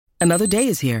Another day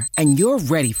is here, and you're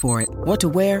ready for it. What to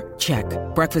wear? Check.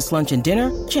 Breakfast, lunch, and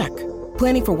dinner? Check.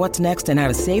 Planning for what's next and how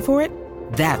to save for it?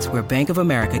 That's where Bank of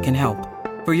America can help.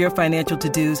 For your financial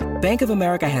to-dos, Bank of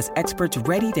America has experts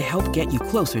ready to help get you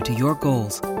closer to your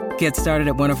goals. Get started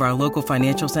at one of our local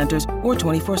financial centers or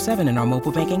 24/7 in our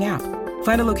mobile banking app.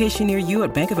 Find a location near you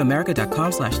at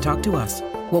bankofamerica.com/talktous.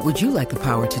 What would you like the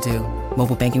power to do?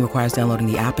 Mobile banking requires downloading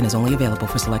the app and is only available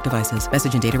for select devices.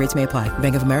 Message and data rates may apply.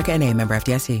 Bank of America N.A., member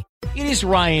FDIC. It is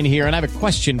Ryan here, and I have a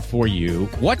question for you.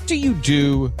 What do you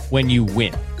do when you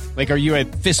win? Like, are you a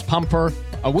fist pumper,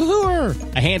 a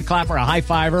woo-hooer, a hand clapper, a high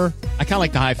fiver? I kind of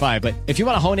like the high five, but if you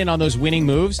want to hone in on those winning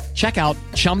moves, check out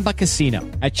Chumba Casino.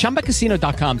 At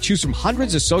ChumbaCasino.com, choose from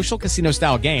hundreds of social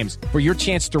casino-style games for your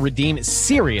chance to redeem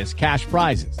serious cash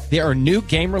prizes. There are new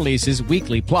game releases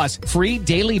weekly, plus free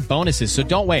daily bonuses. So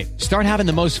don't wait. Start having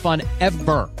the most fun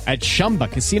ever at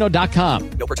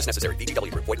ChumbaCasino.com. No purchase necessary.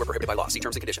 VGW. Void where prohibited by law. See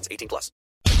terms and conditions. 18+.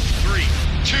 3,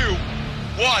 2,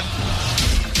 1.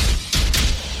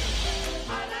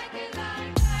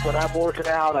 When I'm working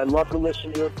out, I love to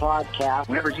listen to your podcast.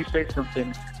 Whenever you say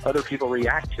something, other people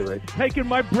react to it. Taking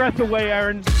my breath away,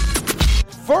 Aaron.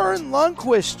 Vern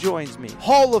Lundquist joins me.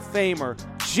 Hall of Famer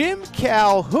Jim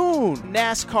Calhoun,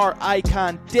 NASCAR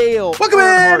icon Dale. Welcome in,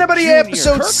 everybody. Jr.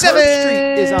 Episode Kirk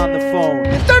 7 is on the phone.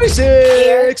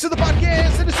 36 of the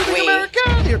podcast in the city of America.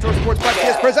 The Air Tour Sports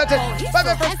Podcast presented by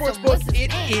my first Sportsbook.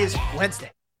 It is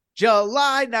Wednesday,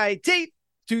 July 19th,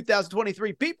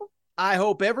 2023. People, I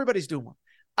hope everybody's doing well.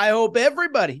 I hope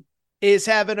everybody is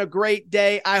having a great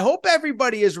day. I hope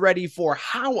everybody is ready for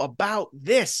how about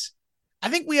this? I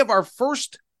think we have our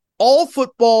first all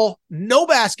football, no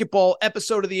basketball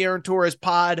episode of the Aaron Torres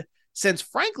pod since,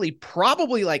 frankly,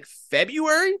 probably like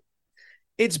February.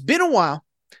 It's been a while,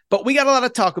 but we got a lot to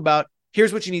talk about.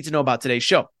 Here's what you need to know about today's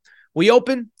show. We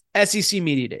open SEC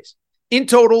Media Days. In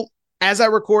total, as I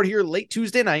record here late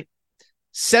Tuesday night,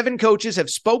 7 coaches have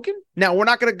spoken. Now, we're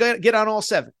not going to get on all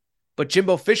 7. But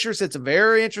Jimbo Fisher said some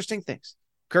very interesting things.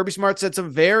 Kirby Smart said some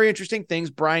very interesting things.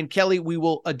 Brian Kelly, we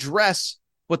will address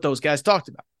what those guys talked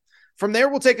about. From there,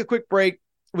 we'll take a quick break.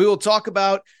 We will talk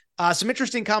about some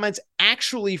interesting comments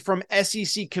actually from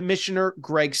SEC Commissioner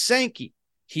Greg Sankey.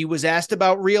 He was asked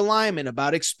about realignment,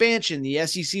 about expansion. The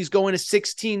SEC is going to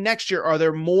 16 next year. Are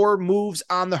there more moves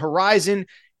on the horizon?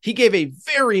 He gave a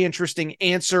very interesting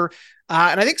answer.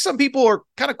 And I think some people are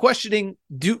kind of questioning,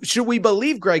 should we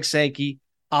believe Greg Sankey?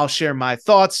 I'll share my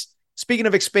thoughts. Speaking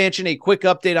of expansion, a quick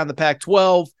update on the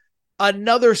Pac-12.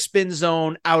 Another spin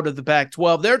zone out of the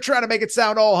Pac-12. They're trying to make it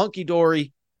sound all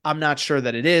hunky-dory. I'm not sure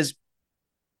that it is.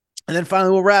 And then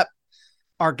finally, we'll wrap.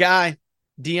 Our guy,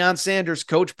 Deion Sanders,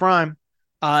 Coach Prime.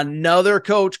 Another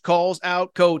coach calls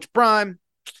out Coach Prime.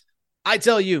 I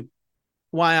tell you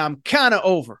why I'm kind of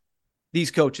over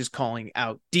these coaches calling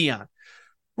out Deion.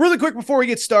 Really quick before we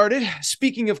get started,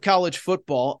 speaking of college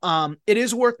football, it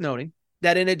is worth noting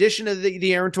that in addition to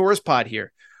the Aaron Torres pod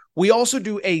here, we also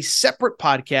do a separate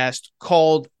podcast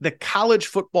called The College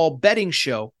Football Betting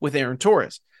Show with Aaron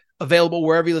Torres, available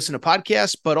wherever you listen to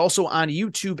podcasts, but also on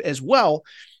YouTube as well.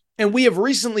 And we have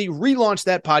recently relaunched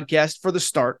that podcast for the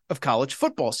start of college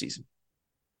football season.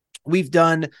 We've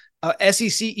done a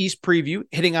SEC East preview,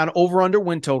 hitting on over-under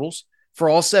win totals for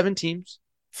all 7 teams,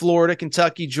 Florida,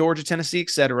 Kentucky, Georgia, Tennessee,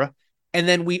 etc. And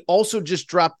then we also just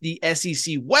dropped the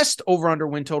SEC West over-under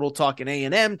win total, talking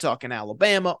A&M, talking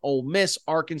Alabama, Ole Miss,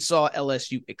 Arkansas,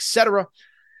 LSU, etc.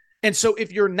 And so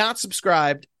if you're not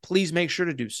subscribed, please make sure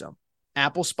to do so.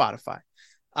 Apple, Spotify.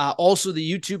 Also, the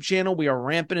YouTube channel, we are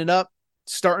ramping it up,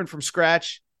 starting from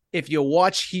scratch. If you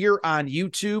watch here on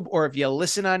YouTube or if you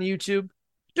listen on YouTube,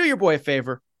 do your boy a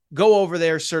favor. Go over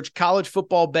there, search College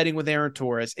Football Betting with Aaron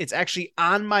Torres. It's actually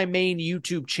on my main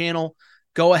YouTube channel.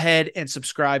 Go ahead and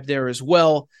subscribe there as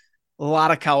well. A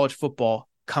lot of college football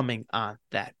coming on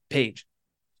that page.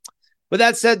 With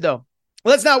that said, though,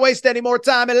 let's not waste any more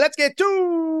time and let's get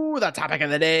to the topic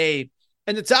of the day.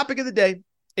 And the topic of the day,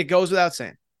 it goes without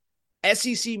saying,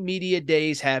 SEC Media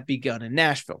Days have begun in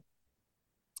Nashville.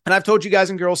 And I've told you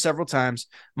guys and girls several times,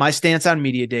 my stance on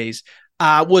Media Days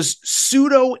was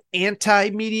pseudo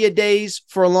anti-Media Days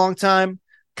for a long time.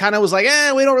 Kind of was like,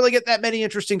 we don't really get that many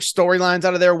interesting storylines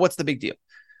out of there. What's the big deal?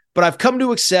 But I've come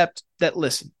to accept that,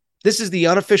 listen, this is the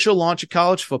unofficial launch of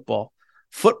college football.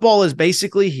 Football is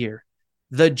basically here.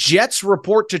 The Jets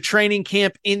report to training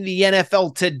camp in the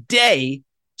NFL today.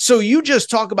 So you just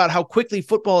talk about how quickly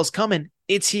football is coming.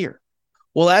 It's here.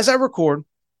 Well, as I record,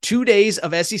 2 days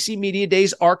of SEC Media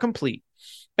Days are complete.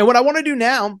 And what I want to do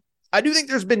now, I do think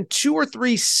there's been 2 or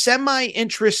 3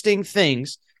 semi-interesting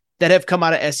things that have come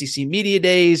out of SEC Media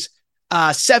Days.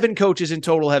 7 coaches in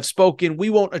total have spoken. We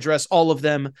won't address all of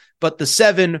them, but the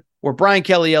 7 were Brian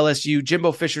Kelly, LSU,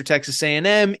 Jimbo Fisher, Texas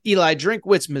A&M, Eli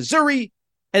Drinkwitz, Missouri,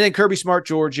 and then Kirby Smart,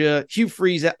 Georgia, Hugh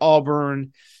Freeze at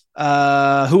Auburn.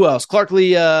 Who else? Clark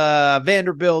Lee,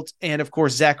 Vanderbilt, and of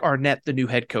course, Zach Arnett, the new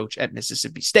head coach at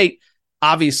Mississippi State,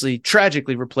 obviously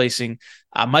tragically replacing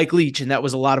Mike Leach. And that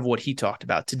was a lot of what he talked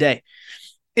about today.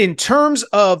 In terms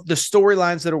of the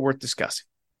storylines that are worth discussing,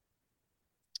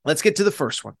 let's get to the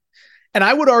first one. And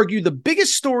I would argue the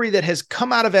biggest story that has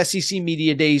come out of SEC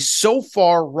Media Days so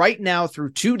far right now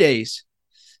through 2 days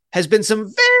has been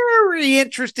some very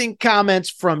interesting comments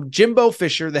from Jimbo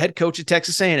Fisher, the head coach at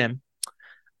Texas A&M,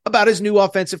 about his new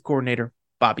offensive coordinator,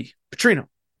 Bobby Petrino.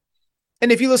 And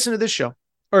if you listen to this show,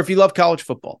 or if you love college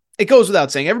football, it goes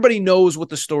without saying, everybody knows what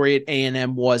the story at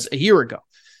A&M was a year ago.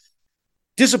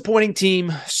 Disappointing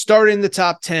team, started in the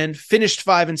top 10, finished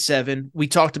 5-7. We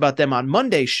talked about them on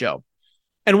Monday's show.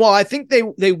 And while I think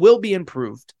they will be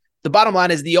improved, the bottom line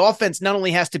is the offense not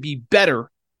only has to be better,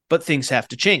 but things have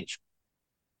to change.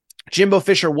 Jimbo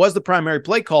Fisher was the primary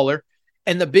play caller,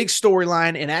 and the big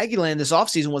storyline in Aggieland this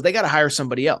offseason was they got to hire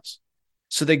somebody else.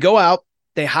 So they go out,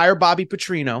 they hire Bobby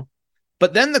Petrino,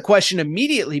 but then the question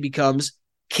immediately becomes,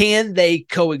 can they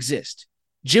coexist?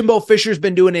 Jimbo Fisher's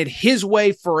been doing it his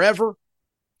way forever.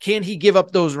 Can he give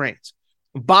up those reins?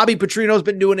 Bobby Petrino's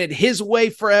been doing it his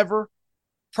way forever.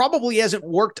 Probably hasn't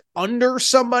worked under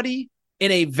somebody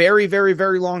in a very, very,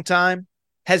 very long time.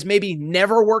 Has maybe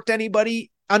never worked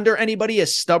under anybody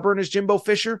as stubborn as Jimbo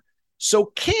Fisher. So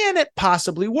can it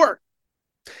possibly work?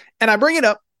 And I bring it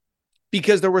up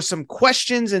because there were some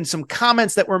questions and some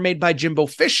comments that were made by Jimbo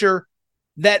Fisher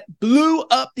that blew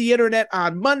up the internet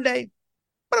on Monday.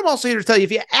 But I'm also here to tell you,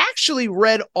 if you actually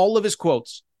read all of his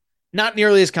quotes, not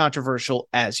nearly as controversial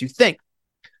as you think.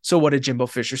 So what did Jimbo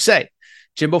Fisher say?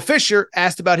 Jimbo Fisher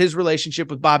asked about his relationship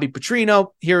with Bobby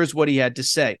Petrino. Here is what he had to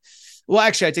say. Well,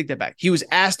 actually, I take that back. He was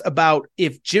asked about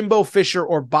if Jimbo Fisher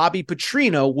or Bobby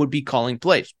Petrino would be calling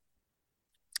plays.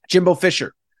 Jimbo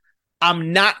Fisher,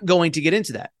 I'm not going to get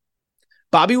into that.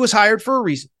 Bobby was hired for a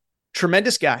reason.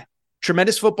 Tremendous guy,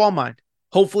 tremendous football mind.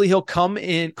 Hopefully he'll come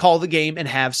in, call the game, and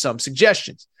have some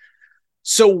suggestions.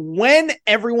 So when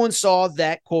everyone saw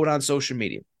that quote on social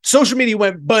media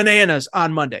went bananas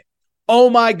on Monday. Oh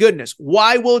my goodness.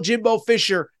 Why will Jimbo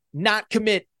Fisher not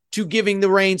commit to giving the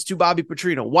reins to Bobby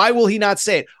Petrino? Why will he not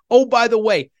say it? Oh, by the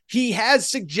way, he has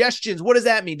suggestions. What does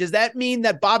that mean? Does that mean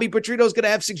that Bobby Petrino is going to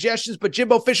have suggestions, but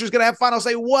Jimbo Fisher is going to have final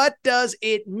say? What does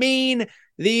it mean?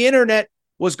 The internet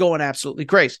was going absolutely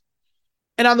crazy.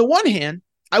 And on the one hand,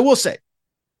 I will say,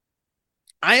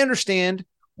 I understand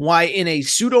why in a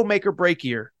pseudo make or break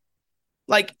year,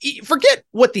 like forget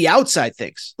what the outside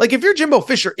thinks. Like if you're Jimbo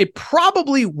Fisher, it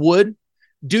probably would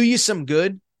do you some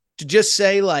good to just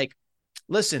say like,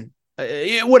 listen,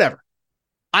 whatever.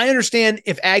 I understand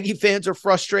if Aggie fans are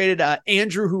frustrated.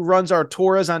 Andrew, who runs our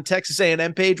Torres on Texas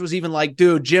A&M page, was even like,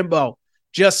 dude, Jimbo,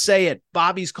 just say it.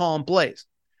 Bobby's calling plays.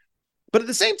 But at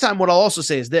the same time, what I'll also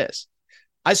say is this.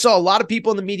 I saw a lot of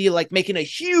people in the media like making a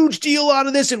huge deal out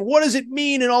of this and what does it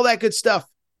mean and all that good stuff.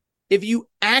 If you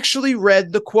actually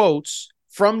read the quotes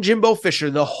from Jimbo Fisher,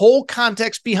 the whole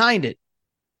context behind it,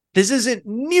 this isn't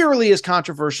nearly as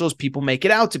controversial as people make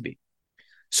it out to be.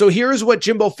 So here's what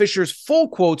Jimbo Fisher's full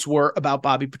quotes were about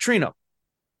Bobby Petrino.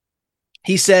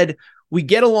 He said, "We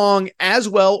get along as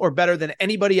well or better than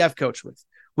anybody I've coached with.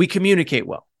 We communicate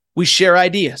well. We share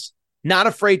ideas, not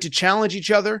afraid to challenge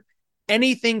each other,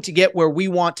 anything to get where we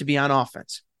want to be on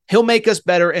offense. He'll make us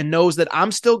better and knows that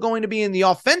I'm still going to be in the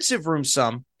offensive room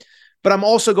some, but I'm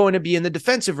also going to be in the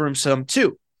defensive room some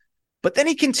too." But then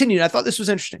he continued. I thought this was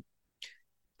interesting.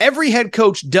 Every head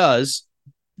coach does,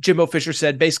 Jimbo Fisher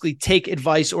said, basically take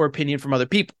advice or opinion from other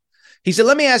people. He said,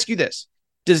 let me ask you this.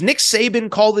 Does Nick Saban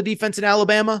call the defense in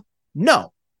Alabama?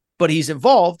 No, but he's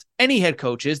involved. Any head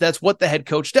coach is. That's what the head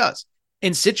coach does.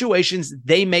 In situations,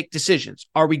 they make decisions.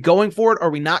 Are we going for it?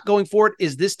 Are we not going for it?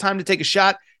 Is this time to take a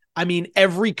shot? I mean,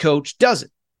 every coach does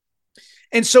it.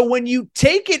 And so when you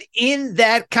take it in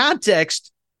that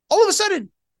context, all of a sudden,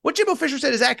 what Jimbo Fisher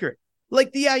said is accurate.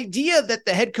 Like the idea that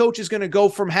the head coach is going to go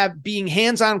from being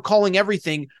hands-on calling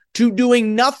everything to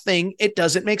doing nothing, it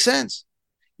doesn't make sense.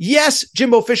 Yes,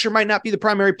 Jimbo Fisher might not be the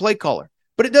primary play caller,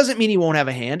 but it doesn't mean he won't have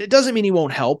a hand. It doesn't mean he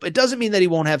won't help. It doesn't mean that he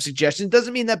won't have suggestions. It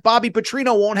doesn't mean that Bobby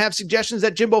Petrino won't have suggestions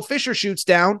that Jimbo Fisher shoots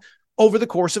down over the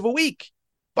course of a week.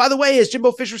 By the way, as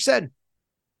Jimbo Fisher said,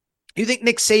 you think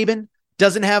Nick Saban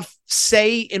doesn't have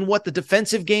say in what the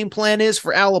defensive game plan is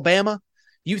for Alabama?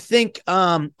 You think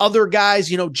other guys,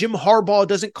 Jim Harbaugh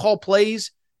doesn't call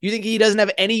plays? You think he doesn't have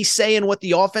any say in what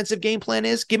the offensive game plan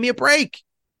is? Give me a break.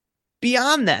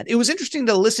 beyond that, it was interesting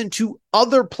to listen to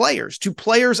other players, to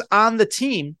players on the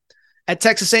team at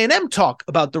Texas A&M talk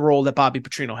about the role that Bobby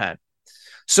Petrino had.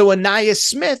 So Anais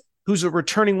Smith, who's a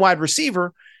returning wide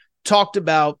receiver, talked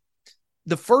about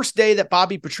the first day that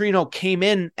Bobby Petrino came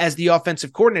in as the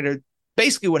offensive coordinator.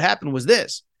 Basically what happened was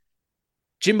this.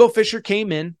 Jimbo Fisher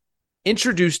came in,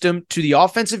 introduced him to the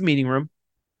offensive meeting room,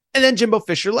 and then Jimbo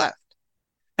Fisher left.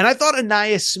 And I thought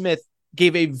Anais Smith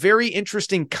gave a very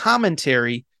interesting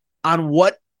commentary on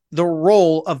what the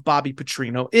role of Bobby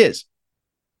Petrino is.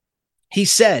 He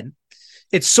said,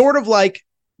 it's sort of like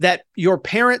that your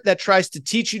parent that tries to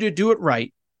teach you to do it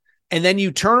right, and then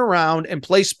you turn around and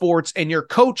play sports, and your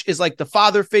coach is like the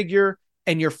father figure,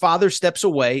 and your father steps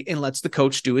away and lets the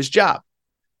coach do his job.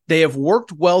 They have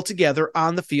worked well together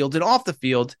on the field and off the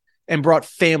field and brought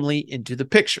family into the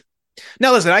picture.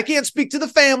 Now, listen, I can't speak to the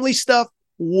family stuff,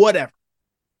 whatever.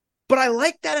 But I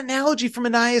like that analogy from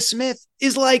Anais Smith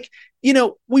is like,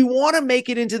 we want to make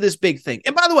it into this big thing.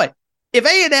 And by the way, if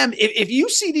A&M, if you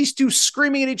see these two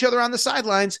screaming at each other on the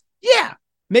sidelines, yeah,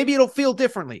 maybe it'll feel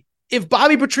differently. If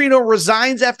Bobby Petrino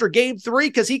resigns after game 3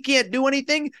 because he can't do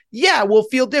anything, yeah, we'll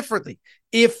feel differently.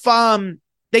 If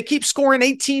they keep scoring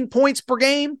 18 points per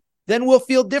game, then we'll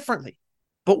feel differently.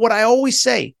 But what I always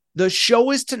say, the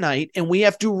show is tonight, and we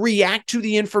have to react to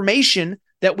the information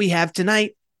that we have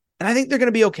tonight. And I think they're going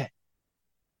to be okay.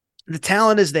 The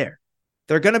talent is there.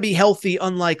 They're going to be healthy,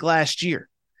 unlike last year.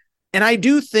 And I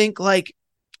do think, like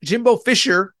Jimbo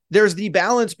Fisher, there's the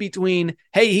balance between,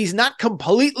 hey, he's not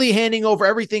completely handing over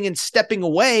everything and stepping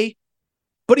away,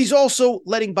 but he's also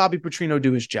letting Bobby Petrino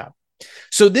do his job.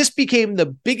 So this became the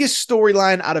biggest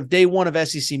storyline out of day one of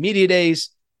SEC Media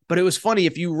Days. But it was funny.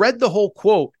 If you read the whole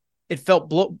quote, it felt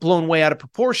blown way out of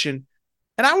proportion.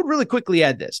 And I would really quickly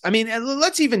add this. I mean,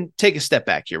 let's even take a step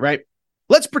back here, right?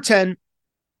 Let's pretend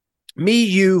me,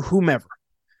 you, whomever,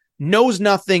 knows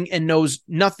nothing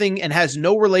and has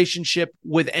no relationship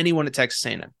with anyone at Texas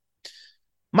A&M.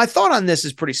 My thought on this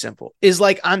is pretty simple. Is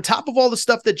like, on top of all the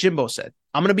stuff that Jimbo said,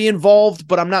 I'm going to be involved,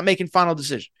 but I'm not making final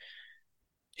decision.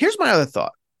 Here's my other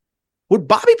thought. Would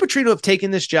Bobby Petrino have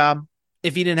taken this job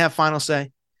if he didn't have final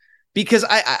say? Because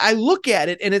I look at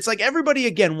it and it's like everybody,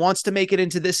 again, wants to make it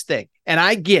into this thing. And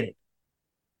I get it.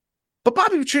 But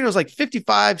Bobby Petrino is like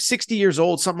 55, 60 years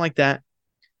old, something like that.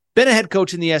 Been a head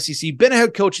coach in the SEC, been a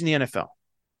head coach in the NFL.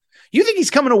 You think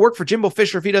he's coming to work for Jimbo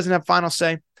Fisher if he doesn't have final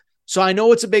say? So I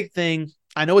know it's a big thing.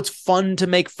 I know it's fun to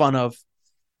make fun of.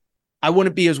 I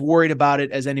wouldn't be as worried about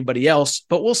it as anybody else,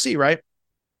 but we'll see, right?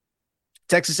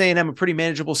 Texas A&M, a pretty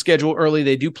manageable schedule early.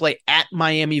 They do play at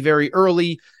Miami very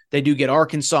early. They do get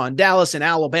Arkansas and Dallas and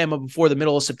Alabama before the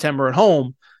middle of September at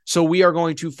home. So we are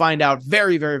going to find out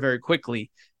very, very, very quickly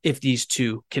if these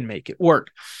two can make it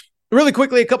work. Really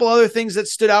quickly, a couple other things that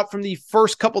stood out from the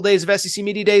first couple days of SEC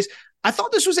Media Days. I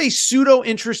thought this was a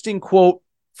pseudo-interesting quote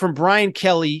from Brian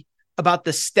Kelly about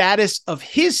the status of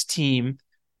his team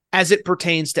as it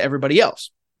pertains to everybody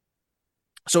else.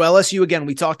 So LSU, again,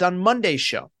 we talked on Monday's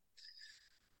show.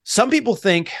 Some people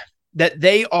think that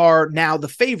they are now the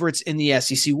favorites in the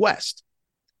SEC West.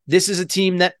 This is a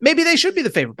team that maybe they should be the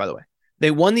favorite, by the way.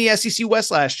 They won the SEC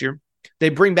West last year. They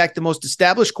bring back the most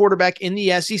established quarterback in the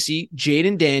SEC,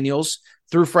 Jaden Daniels,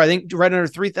 threw for, I think, right under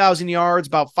 3,000 yards,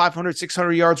 about 500,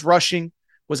 600 yards rushing,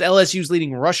 was LSU's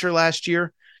leading rusher last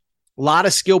year. A lot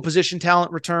of skill position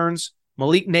talent returns.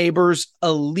 Malik Neighbors,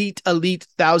 elite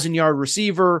 1,000-yard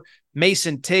receiver.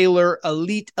 Mason Taylor,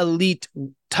 elite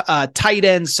tight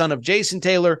end, son of Jason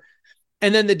Taylor.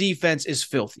 And then the defense is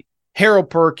filthy. Harold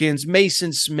Perkins,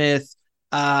 Mason Smith,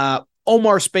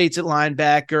 Omar Spates at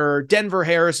linebacker, Denver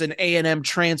Harris, an A&M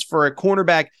transfer at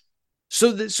cornerback.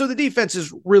 So the defense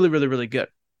is really, really, really good.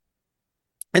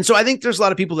 And so I think there's a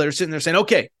lot of people that are sitting there saying,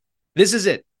 okay, this is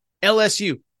it.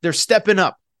 LSU, they're stepping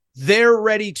up. They're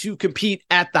ready to compete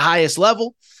at the highest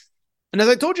level. And as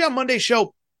I told you on Monday's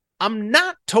show, I'm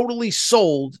not totally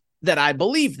sold that I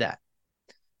believe that.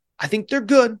 I think they're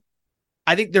good.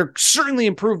 I think they're certainly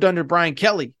improved under Brian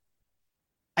Kelly.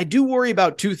 I do worry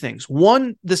about two things.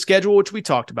 One, the schedule, which we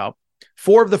talked about.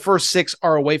 4 of the first 6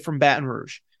 are away from Baton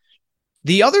Rouge.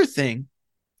 The other thing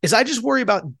is I just worry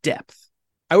about depth.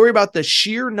 I worry about the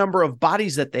sheer number of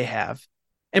bodies that they have.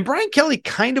 And Brian Kelly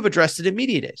kind of addressed it in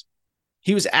Media Days.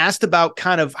 He was asked about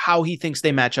kind of how he thinks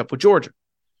they match up with Georgia.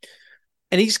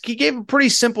 And he gave a pretty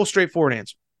simple, straightforward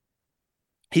answer.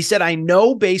 He said, I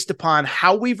know based upon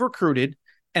how we've recruited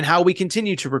and how we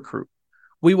continue to recruit,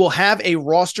 we will have a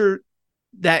roster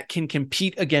that can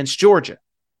compete against Georgia.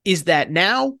 Is that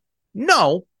now?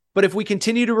 No, but if we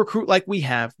continue to recruit like we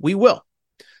have, we will.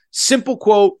 Simple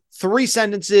quote, 3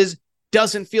 sentences,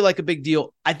 doesn't feel like a big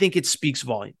deal. I think it speaks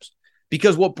volumes.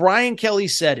 Because what Brian Kelly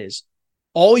said is,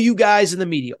 all you guys in the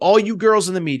media, all you girls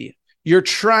in the media, you're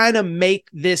trying to make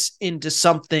this into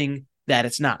something that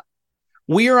it's not.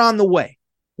 We are on the way.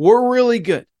 We're really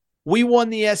good. We won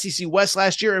the SEC West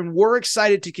last year, and we're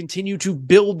excited to continue to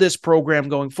build this program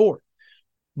going forward.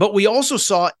 But we also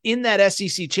saw in that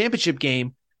SEC championship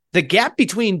game, the gap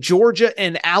between Georgia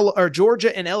and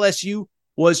LSU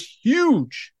was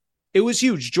huge. It was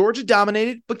huge. Georgia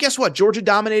dominated, but guess what? Georgia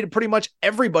dominated pretty much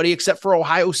everybody except for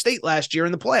Ohio State last year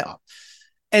in the playoff.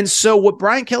 And so what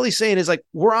Brian Kelly's saying is like,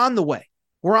 we're on the way.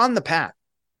 We're on the path.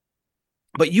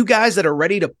 But you guys that are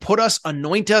ready to put us,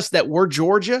 anoint us that we're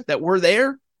Georgia, that we're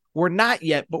there, we're not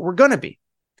yet, but we're going to be.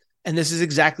 And this is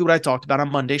exactly what I talked about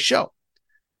on Monday's show.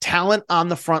 Talent on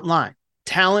the front line,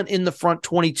 talent in the front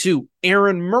 22.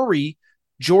 Aaron Murray,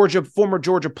 former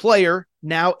Georgia player,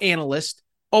 now analyst.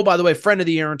 Oh, by the way, friend of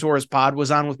the Aaron Torres pod, was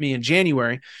on with me in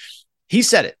January. He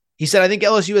said it. He said, I think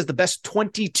LSU has the best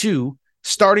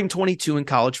starting 22 in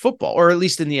college football, or at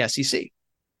least in the SEC.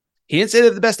 He didn't say they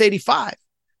have the best 85.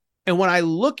 And when I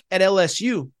look at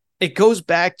LSU, it goes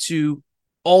back to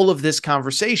all of this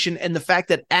conversation and the fact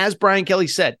that, as Brian Kelly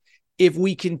said, if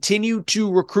we continue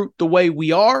to recruit the way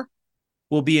we are,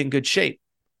 we'll be in good shape.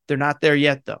 They're not there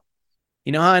yet, though.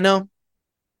 You know how I know?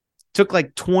 Took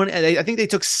like 20, I think they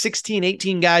took 16,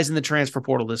 18 guys in the transfer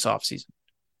portal this offseason.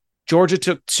 Georgia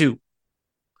took 2.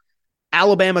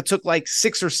 Alabama took like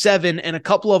 6 or 7, and a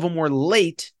couple of them were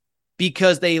late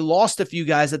because they lost a few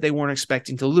guys that they weren't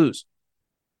expecting to lose.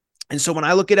 And so when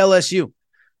I look at LSU,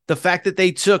 the fact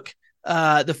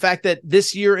that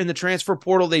this year in the transfer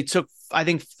portal, they took, I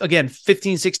think, again,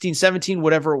 15, 16, 17,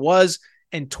 whatever it was,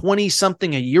 and 20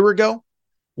 something a year ago,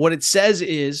 what it says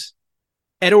is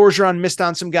Ed Orgeron missed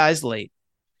on some guys late.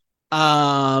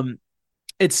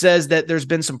 It says that there's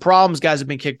been some problems. Guys have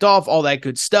been kicked off, all that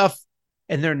good stuff,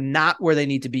 and they're not where they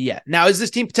need to be yet. Now, is this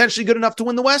team potentially good enough to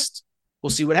win the West?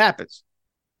 We'll see what happens.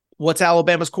 What's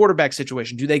Alabama's quarterback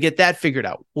situation? Do they get that figured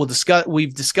out?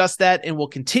 We've discussed that, and we'll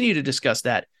continue to discuss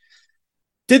that.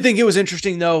 Did think it was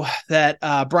interesting, though, that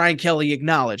Brian Kelly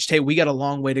acknowledged, hey, we got a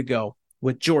long way to go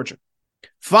with Georgia.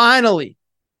 Finally,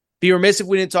 be remiss if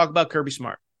we didn't talk about Kirby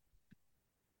Smart.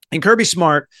 And Kirby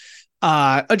Smart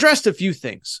addressed a few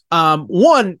things.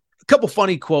 One, a couple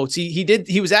funny quotes.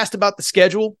 He was asked about the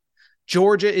schedule.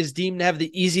 Georgia is deemed to have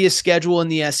the easiest schedule in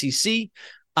the SEC.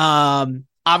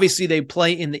 Obviously, they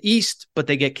play in the East, but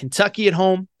they get Kentucky at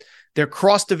home. Their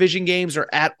cross-division games are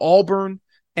at Auburn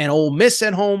and Ole Miss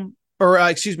at home.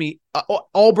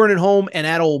 Auburn at home and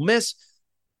at Ole Miss.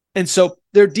 And so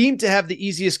they're deemed to have the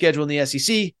easiest schedule in the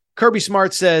SEC. Kirby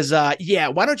Smart says,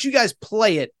 why don't you guys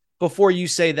play it before you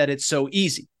say that it's so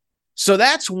easy? So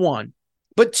that's one.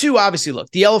 But two, obviously,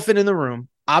 look, the elephant in the room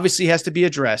obviously has to be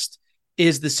addressed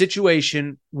is the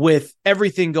situation with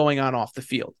everything going on off the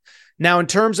field. Now, in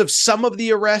terms of some of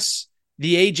the arrests,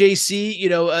 the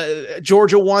AJC,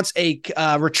 Georgia wants a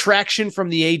retraction from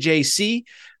the AJC.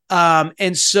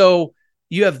 And so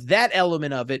you have that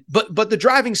element of it, but the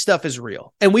driving stuff is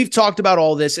real. And we've talked about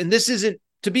all this, and this isn't,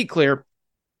 to be clear,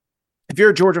 if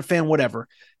you're a Georgia fan, whatever,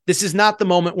 this is not the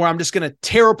moment where I'm just going to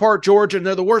tear apart Georgia and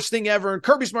they're the worst thing ever and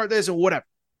Kirby Smart this and whatever.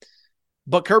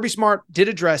 But Kirby Smart did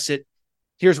address it.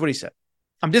 Here's what he said.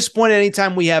 I'm disappointed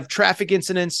anytime we have traffic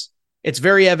incidents. It's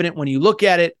very evident when you look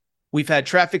at it. We've had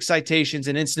traffic citations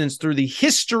and incidents through the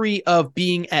history of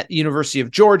being at the University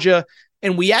of Georgia,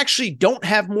 and we actually don't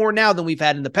have more now than we've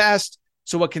had in the past.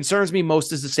 So what concerns me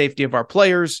most is the safety of our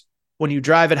players. When you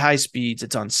drive at high speeds,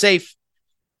 it's unsafe,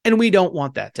 and we don't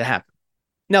want that to happen.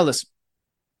 Now, listen,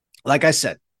 like I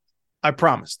said, I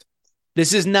promised.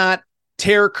 This is not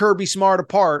tear Kirby Smart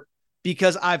apart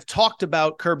because I've talked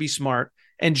about Kirby Smart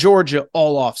and Georgia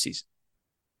all offseason.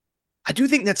 I do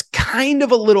think that's kind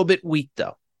of a little bit weak,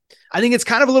 though. I think it's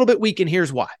kind of a little bit weak, and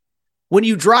here's why. When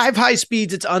you drive high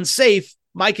speeds, it's unsafe.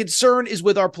 My concern is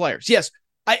with our players. Yes,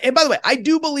 and by the way, I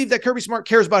do believe that Kirby Smart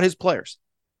cares about his players.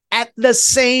 At the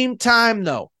same time,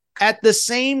 though,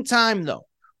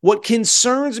 what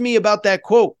concerns me about that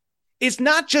quote is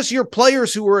not just your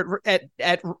players who are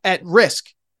at risk.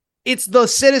 It's the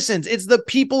citizens. It's the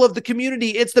people of the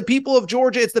community. It's the people of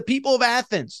Georgia. It's the people of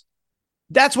Athens.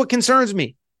 That's what concerns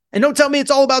me. And don't tell me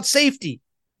it's all about safety.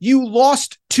 You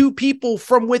lost 2 people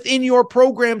from within your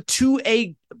program to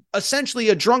essentially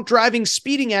a drunk driving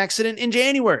speeding accident in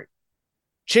January.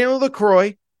 Chandler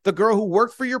LaCroix, the girl who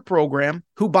worked for your program,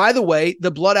 who, by the way,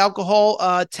 the blood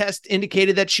alcohol test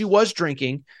indicated that she was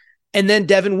drinking, and then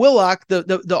Devin Willock,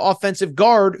 the offensive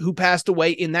guard who passed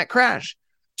away in that crash.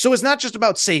 So it's not just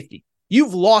about safety.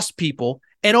 You've lost people.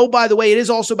 And oh, by the way, it is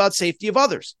also about safety of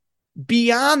others.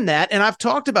 Beyond that, and I've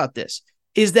talked about this,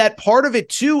 is that part of it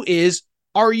too is,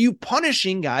 are you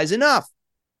punishing guys enough?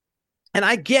 And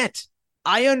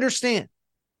I understand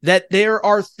that there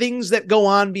are things that go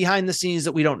on behind the scenes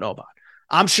that we don't know about.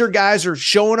 I'm sure guys are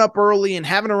showing up early and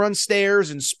having to run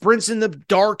stairs and sprints in the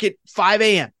dark at 5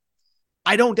 a.m.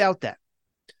 I don't doubt that.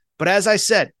 But as I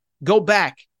said, go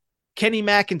back. Kenny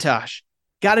McIntosh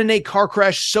got in a car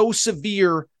crash so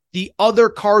severe, the other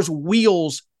car's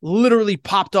wheels literally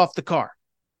popped off the car.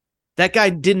 That guy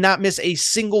did not miss a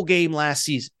single game last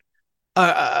season.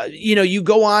 You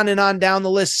go on and on down the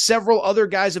list. Several other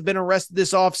guys have been arrested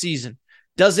this offseason.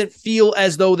 Doesn't feel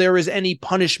as though there is any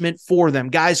punishment for them.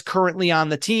 Guys currently on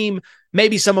the team,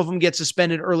 maybe some of them get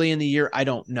suspended early in the year. I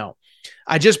don't know.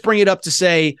 I just bring it up to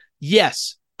say,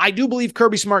 yes, I do believe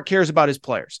Kirby Smart cares about his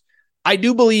players. I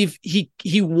do believe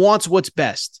he wants what's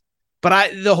best.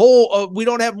 But we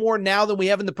don't have more now than we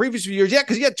have in the previous few years. Yeah,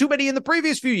 because you had too many in the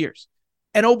previous few years.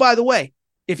 And oh, by the way,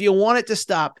 if you want it to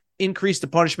stop, increase the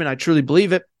punishment. I truly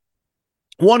believe it.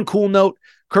 One cool note,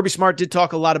 Kirby Smart did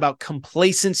talk a lot about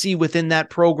complacency within that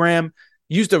program.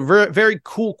 Used a very, very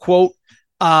cool quote.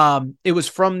 It was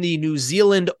from the New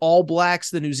Zealand All Blacks.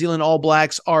 The New Zealand All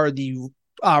Blacks are the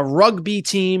rugby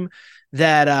team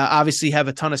that obviously have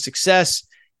a ton of success.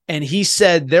 And he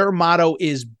said their motto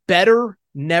is better,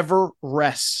 never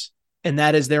rests. And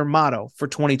that is their motto for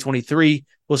 2023.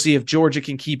 We'll see if Georgia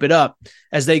can keep it up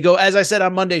as they go, as I said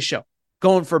on Monday's show,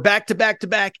 going for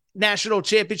back-to-back-to-back national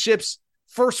championships.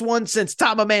 First one since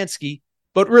Tom Amansky,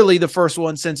 but really the first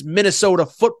one since Minnesota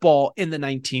football in the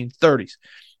 1930s.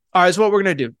 All right, so what we're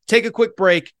going to do, take a quick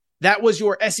break. That was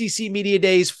your SEC Media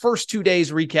Days, first 2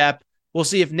 days recap. We'll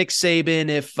see if Nick Saban,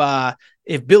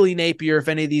 if Billy Napier, if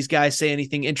any of these guys say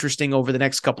anything interesting over the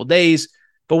next couple days.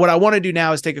 But what I want to do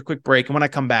now is take a quick break. And when I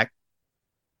come back,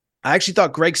 I actually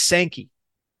thought Greg Sankey,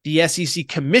 the SEC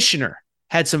commissioner,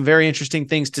 had some very interesting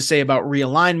things to say about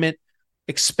realignment,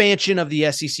 expansion of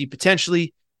the SEC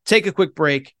potentially. Take a quick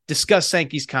break, discuss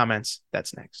Sankey's comments.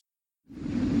 That's next.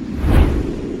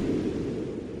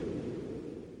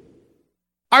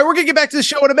 All right, we're going to get back to the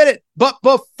show in a minute. But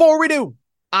before we do,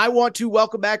 I want to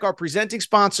welcome back our presenting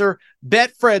sponsor,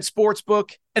 Betfred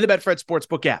Sportsbook and the Betfred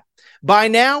Sportsbook app. By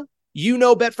now, you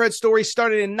know Betfred's story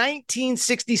started in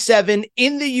 1967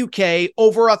 in the UK,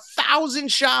 over 1,000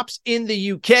 shops in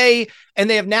the UK, and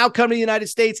they have now come to the United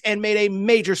States and made a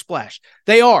major splash.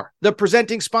 They are the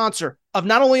presenting sponsor of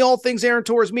not only all things Aaron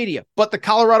Torres Media, but the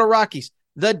Colorado Rockies,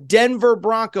 the Denver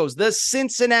Broncos, the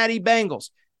Cincinnati Bengals.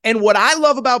 And what I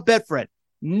love about Betfred,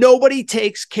 nobody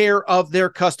takes care of their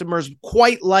customers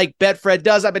quite like Betfred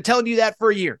does. I've been telling you that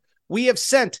for a year. We have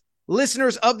sent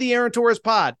listeners of the Aaron Torres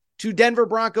pod to Denver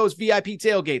Broncos VIP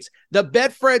tailgates. The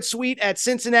Betfred suite at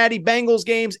Cincinnati Bengals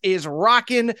games is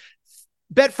rocking.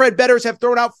 Betfred bettors have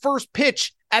thrown out first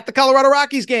pitch at the Colorado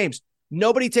Rockies games.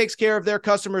 Nobody takes care of their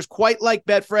customers quite like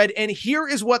Betfred, and here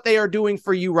is what they are doing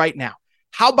for you right now.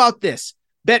 How about this?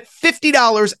 Bet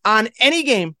 $50 on any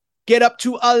game, get up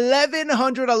to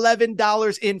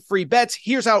 $1,111 in free bets.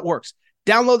 Here's how it works.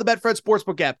 Download the Betfred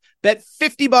Sportsbook app. Bet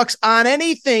 $50 on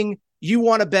anything you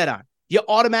want to bet on. You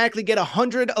automatically get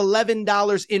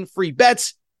 $111 in free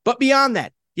bets. But beyond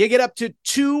that, you get up to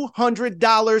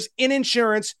 $200 in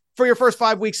insurance for your first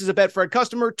 5 weeks as a Betfred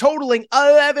customer, totaling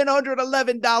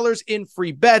 $1,111 in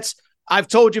free bets. I've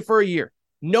told you for a year,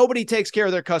 nobody takes care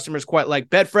of their customers quite like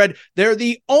Betfred. They're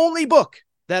the only book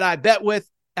that I bet with,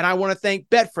 and I want to thank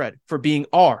Betfred for being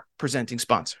our presenting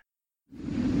sponsor.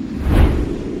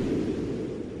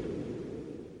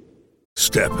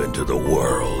 Step into the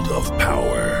world of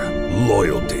power,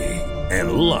 loyalty,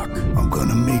 and luck. I'm going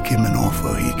to make him an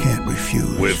offer he can't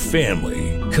refuse. With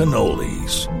family,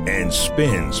 cannolis, and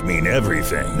spins mean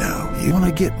everything. Now, you want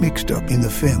to get mixed up in the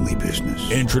family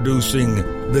business. Introducing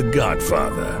The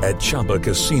Godfather at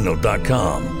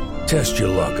ChumbaCasino.com. Test your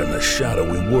luck in the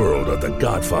shadowy world of The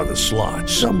Godfather slot.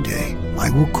 Someday, I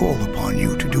will call upon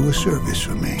you to do a service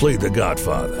for me. Play The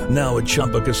Godfather, now at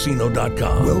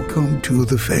ChumbaCasino.com. Welcome to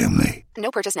the family. No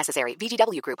purchase necessary.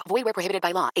 VGW Group. Void where prohibited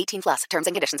by law. 18+. Terms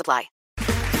and conditions apply.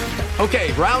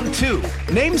 Okay, round two.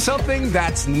 Name something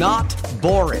that's not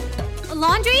boring. A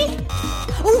laundry?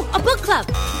 Ooh, a book club.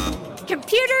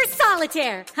 Computer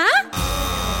solitaire, huh?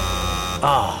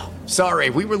 Ah, oh, sorry.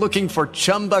 We were looking for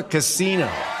Chumba Casino.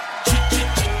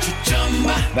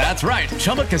 That's right.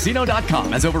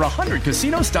 ChumbaCasino.com has over 100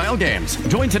 casino-style games.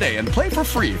 Join today and play for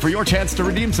free for your chance to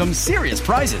redeem some serious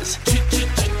prizes.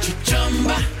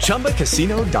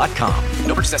 ChumbaCasino.com.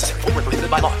 No purchase necessary. Void where prohibited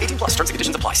by law. 18+. Terms and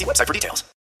conditions apply. See website for details.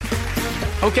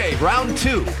 Okay, round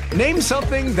two. Name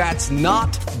something that's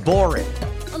not boring.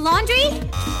 A laundry?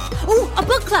 Ooh, a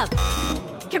book club.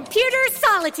 Computer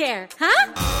solitaire,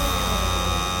 huh?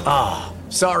 Ah,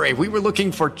 sorry, we were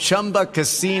looking for Chumba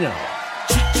Casino.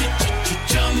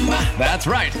 That's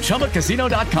right.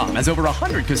 ChumbaCasino.com has over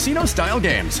 100 casino-style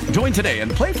games. Join today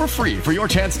and play for free for your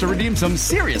chance to redeem some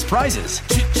serious prizes.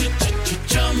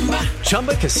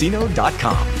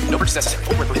 ChumbaCasino.com. No purchase necessary.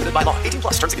 Void where prohibited by law. 18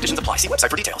 plus. Terms and conditions apply. See website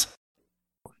for details.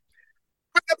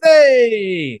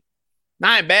 Hey,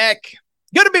 I'm back.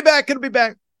 Good to be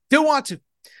back. Do want to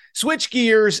switch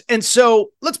gears. And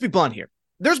so let's be blunt here.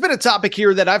 There's been a topic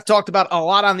here that I've talked about a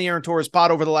lot on the Aaron Torres pod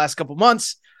over the last couple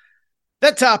months.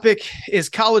 That topic is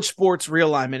college sports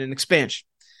realignment and expansion.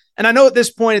 And I know at this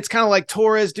point, it's kind of like,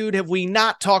 Torres, dude, have we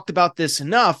not talked about this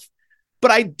enough? But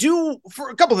I do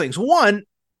for a couple things. One,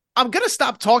 I'm going to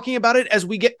stop talking about it as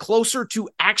we get closer to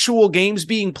actual games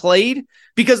being played,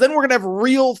 because then we're going to have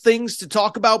real things to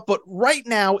talk about. But right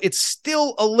now, it's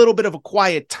still a little bit of a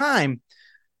quiet time.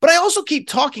 But I also keep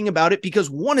talking about it because,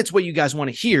 one, it's what you guys want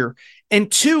to hear.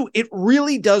 And two, it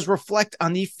really does reflect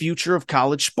on the future of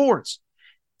college sports.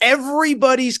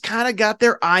 Everybody's kind of got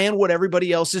their eye on what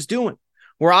everybody else is doing.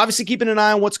 We're obviously keeping an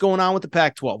eye on what's going on with the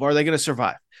Pac-12. Are they going to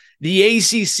survive? The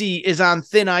ACC is on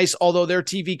thin ice, although their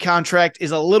TV contract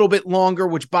is a little bit longer,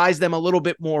 which buys them a little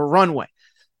bit more runway.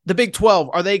 The Big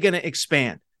 12, are they going to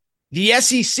expand? The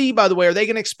SEC, by the way, are they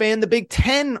going to expand? The Big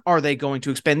 10, are they going to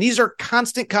expand? These are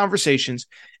constant conversations.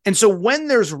 And so when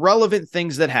there's relevant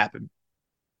things that happen,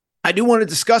 I do want to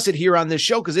discuss it here on this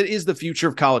show because it is the future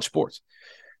of college sports.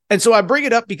 And so I bring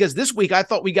it up because this week I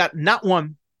thought we got not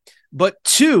one, but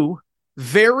two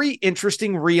very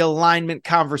interesting realignment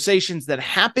conversations that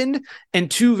happened and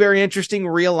two very interesting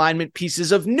realignment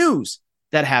pieces of news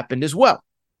that happened as well.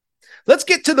 Let's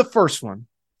get to the first one,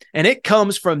 and it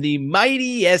comes from the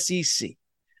mighty SEC.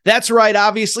 That's right,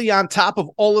 obviously on top of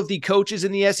all of the coaches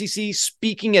in the SEC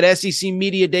speaking at SEC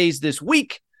Media Days this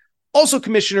week, also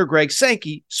Commissioner Greg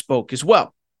Sankey spoke as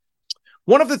well.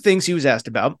 One of the things he was asked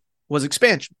about was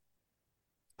expansion.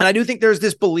 And I do think there's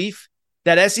this belief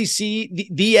that SEC,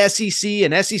 the SEC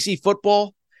and SEC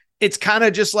football, it's kind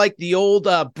of just like the old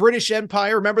British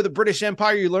Empire. Remember the British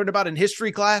Empire you learned about in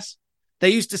history class?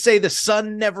 They used to say the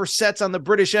sun never sets on the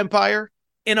British Empire.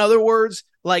 In other words,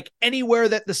 like anywhere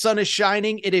that the sun is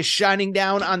shining, it is shining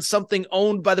down on something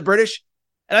owned by the British.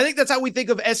 And I think that's how we think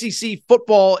of SEC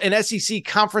football and SEC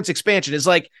conference expansion. Is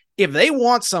like, if they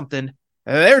want something,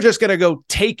 they're just going to go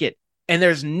take it. And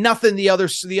there's nothing the other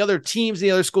teams,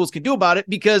 the other schools can do about it,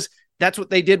 because that's what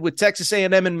they did with Texas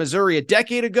A&M and Missouri a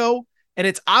decade ago. And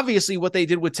it's obviously what they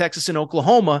did with Texas and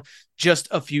Oklahoma just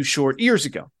a few short years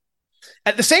ago.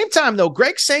 At the same time, though,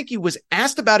 Greg Sankey was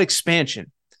asked about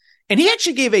expansion, and he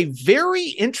actually gave a very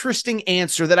interesting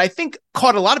answer that I think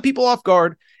caught a lot of people off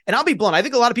guard. And I'll be blunt, I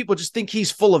think a lot of people just think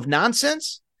he's full of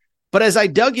nonsense. But as I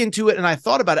dug into it and I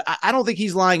thought about it, I don't think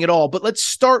he's lying at all. But let's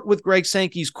start with Greg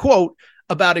Sankey's quote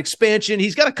about expansion.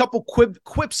 He's got a couple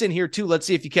quips in here too. Let's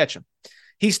see if you catch him.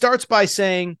 He starts by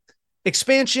saying,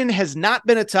 expansion has not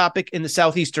been a topic in the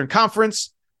Southeastern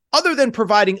Conference other than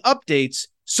providing updates.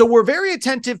 So we're very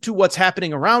attentive to what's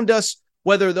happening around us,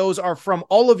 whether those are from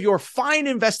all of your fine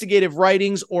investigative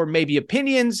writings or maybe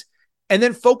opinions, and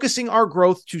then focusing our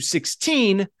growth to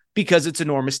 16 because it's an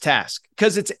enormous task.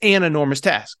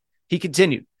 He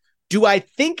continued, do I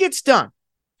think it's done?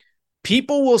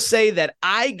 People will say that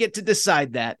I get to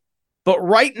decide that, but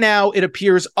right now it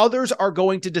appears others are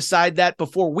going to decide that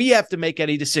before we have to make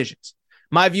any decisions.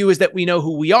 My view is that we know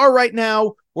who we are right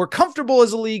now. We're comfortable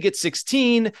as a league at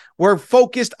 16. We're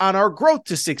focused on our growth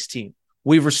to 16.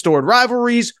 We've restored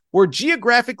rivalries. We're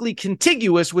geographically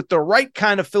contiguous with the right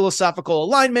kind of philosophical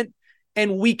alignment,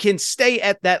 and we can stay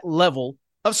at that level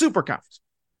of super conference.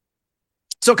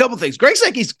 So a couple things. Greg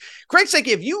Sankey,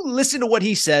 if you listen to what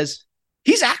he says,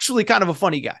 he's actually kind of a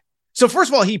funny guy. So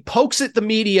first of all, he pokes at the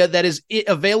media that is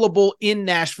available in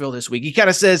Nashville this week. He kind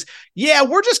of says, yeah,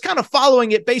 we're just kind of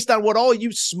following it based on what all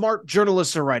you smart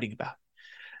journalists are writing about.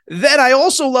 Then I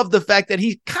also love the fact that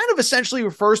he kind of essentially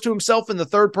refers to himself in the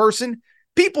third person.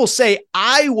 People say,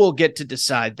 I will get to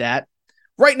decide that.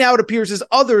 Right now, it appears as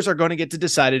others are going to get to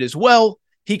decide it as well.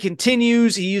 He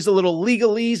continues. He used a little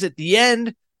legalese at the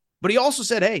end, but he also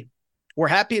said, hey, we're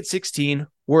happy at 16.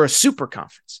 We're a super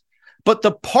conference. But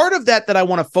the part of that I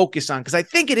want to focus on, because I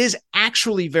think it is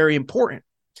actually very important,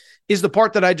 is the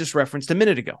part that I just referenced a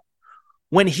minute ago.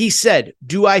 When he said,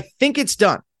 do I think it's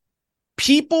done?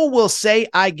 People will say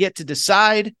I get to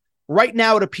decide. Right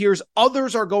now, it appears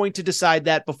others are going to decide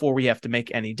that before we have to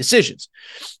make any decisions.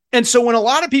 And so when a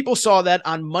lot of people saw that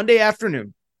on Monday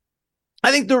afternoon,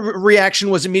 I think the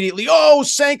reaction was immediately, oh,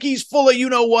 Sankey's full of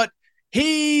you-know-what.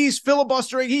 He's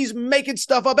filibustering. He's making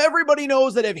stuff up. Everybody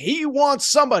knows that if he wants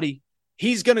somebody,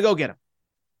 he's going to go get him.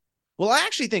 Well, I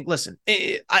actually think, listen,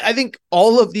 I think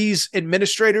all of these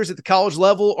administrators at the college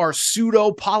level are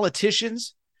pseudo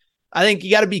politicians. I think you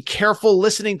got to be careful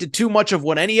listening to too much of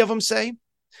what any of them say.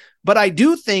 But I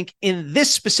do think in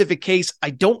this specific case, I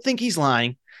don't think he's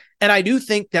lying. And I do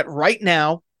think that right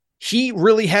now, he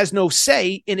really has no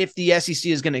say in if the SEC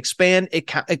is going to expand.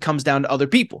 It comes down to other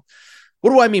people.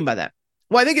 What do I mean by that?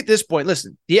 Well, I think at this point,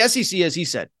 listen, the SEC, as he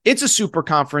said, it's a super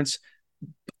conference.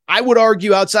 I would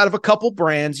argue outside of a couple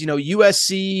brands,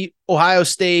 USC, Ohio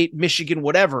State, Michigan,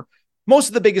 whatever, most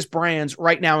of the biggest brands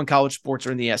right now in college sports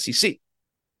are in the SEC.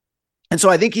 And so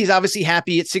I think he's obviously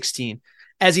happy at 16.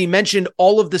 As he mentioned,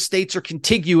 all of the states are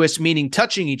contiguous, meaning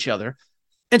touching each other.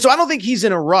 And so I don't think he's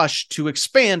in a rush to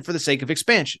expand for the sake of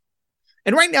expansion.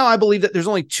 And right now, I believe that there's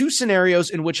only two scenarios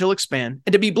in which he'll expand.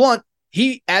 And to be blunt,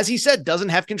 he, as he said, doesn't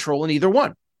have control in either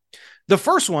one. The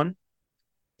first one,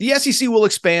 the SEC will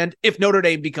expand if Notre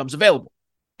Dame becomes available.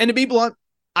 And to be blunt,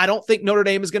 I don't think Notre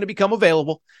Dame is going to become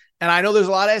available. And I know there's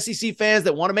a lot of SEC fans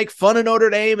that want to make fun of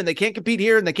Notre Dame and they can't compete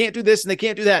here and they can't do this and they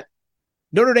can't do that.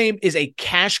 Notre Dame is a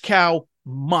cash cow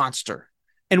monster.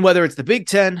 And whether it's the Big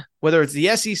Ten, whether it's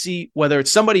the SEC, whether it's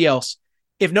somebody else,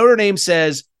 if Notre Dame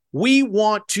says, we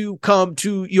want to come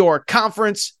to your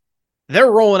conference,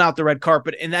 they're rolling out the red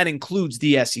carpet, and that includes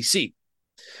the SEC.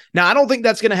 Now, I don't think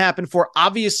that's going to happen for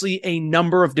obviously a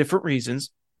number of different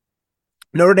reasons.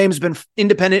 Notre Dame has been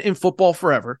independent in football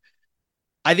forever.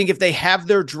 I think if they have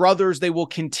their druthers, they will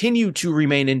continue to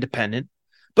remain independent.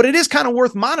 But it is kind of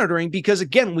worth monitoring because,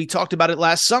 again, we talked about it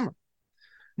last summer.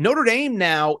 Notre Dame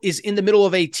now is in the middle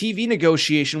of a TV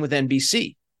negotiation with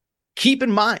NBC. Keep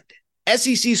in mind,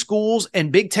 SEC schools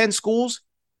and Big Ten schools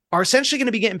are essentially going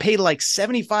to be getting paid like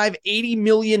 $75, $80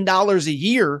 million a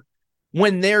year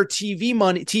when their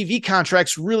TV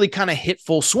contracts really kind of hit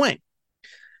full swing.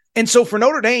 And so for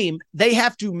Notre Dame, they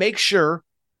have to make sure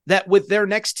that with their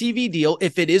next TV deal,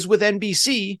 if it is with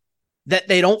NBC, that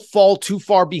they don't fall too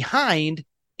far behind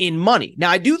in money.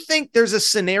 Now, I do think there's a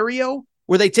scenario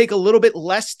where they take a little bit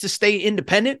less to stay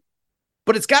independent,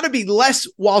 but it's got to be less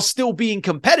while still being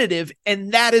competitive,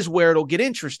 and that is where it'll get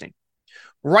interesting.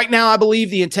 Right now, I believe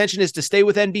the intention is to stay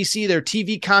with NBC. Their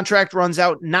TV contract runs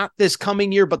out not this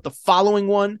coming year, but the following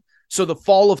one. So the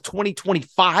fall of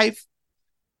 2025.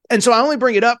 And so I only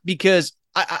bring it up because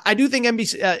I do think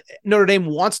Notre Dame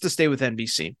wants to stay with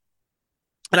NBC.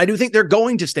 And I do think they're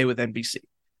going to stay with NBC.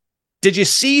 Did you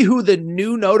see who the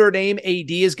new Notre Dame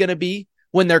AD is going to be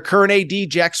when their current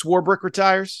AD, Jack Swarbrick,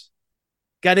 retires?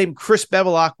 A guy named Chris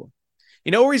Bevilacqua.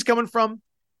 You know where he's coming from?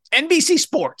 NBC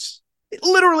Sports.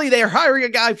 Literally, they're hiring a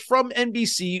guy from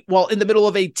NBC while in the middle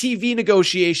of a TV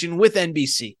negotiation with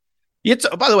NBC.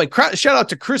 By the way, shout out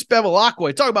to Chris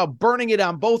Bevilacqua. Talk about burning it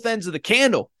on both ends of the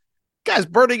candle. Guy's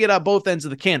burning it on both ends of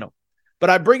the candle. But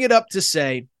I bring it up to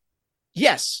say,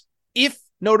 yes, if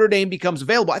Notre Dame becomes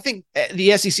available, I think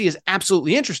the SEC is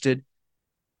absolutely interested.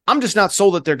 I'm just not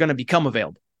sold that they're going to become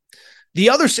available. The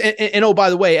other, and oh, by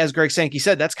the way, as Greg Sankey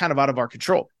said, that's kind of out of our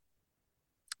control.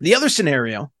 The other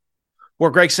scenario where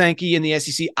Greg Sankey and the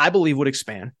SEC, I believe, would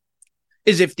expand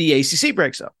is if the ACC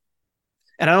breaks up.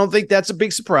 And I don't think that's a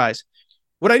big surprise.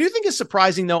 What I do think is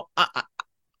surprising, though,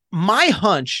 my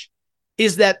hunch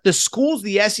is that the schools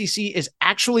the SEC is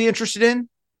actually interested in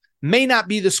may not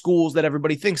be the schools that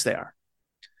everybody thinks they are.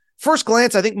 First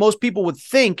glance, I think most people would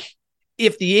think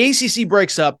if the ACC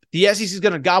breaks up, the SEC is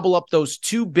going to gobble up those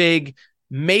two big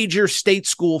major state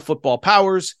school football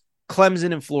powers,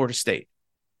 Clemson and Florida State.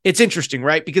 It's interesting,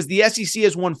 right? Because the SEC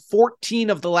has won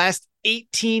 14 of the last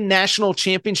 18 national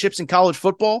championships in college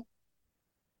football.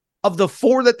 Of the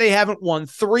 4 that they haven't won,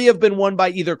 3 have been won by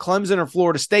either Clemson or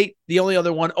Florida State. The only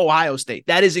other one, Ohio State.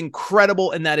 That is incredible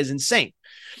and that is insane.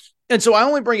 And so I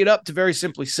only bring it up to very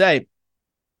simply say,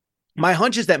 my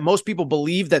hunch is that most people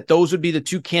believe that those would be the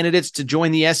 2 candidates to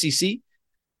join the SEC.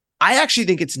 I actually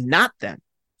think it's not them.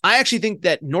 I actually think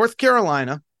that North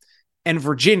Carolina and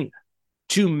Virginia,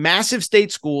 2 massive state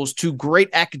schools, 2 great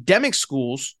academic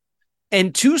schools,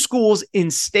 and 2 schools in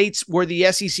states where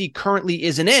the SEC currently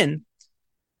isn't in,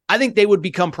 I think they would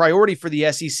become priority for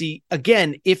the SEC,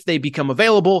 again, if they become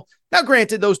available. Now,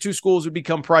 granted, those 2 schools would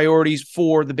become priorities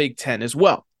for the Big Ten as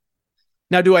well.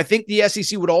 Now, do I think the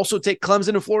SEC would also take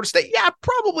Clemson and Florida State? Yeah, I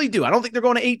probably do. I don't think they're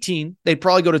going to 18. They'd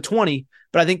probably go to 20,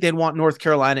 but I think they'd want North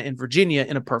Carolina and Virginia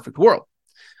in a perfect world.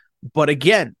 But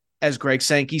again, as Greg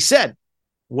Sankey said,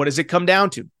 what does it come down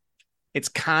to? It's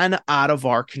kind of out of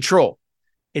our control.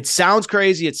 It sounds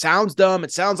crazy. It sounds dumb.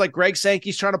 It sounds like Greg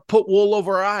Sankey's trying to put wool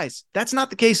over our eyes. That's not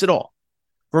the case at all.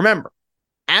 Remember,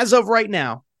 as of right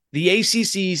now, the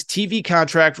ACC's TV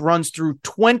contract runs through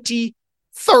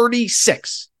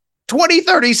 2036.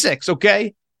 2036,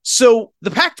 okay? So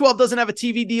the Pac-12 doesn't have a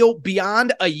TV deal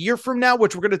beyond a year from now,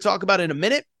 which we're going to talk about in a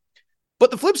minute. But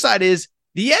the flip side is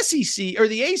the SEC or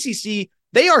the ACC,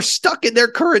 they are stuck in their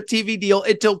current TV deal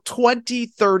until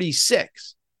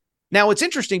 2036. Now, it's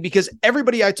interesting because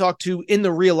everybody I talk to in the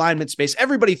realignment space,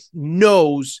 everybody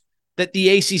knows that the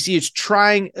ACC is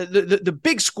trying, the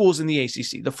big schools in the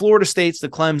ACC, the Florida States, the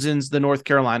Clemsons, the North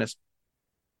Carolinas,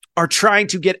 are trying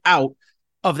to get out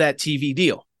of that TV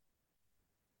deal.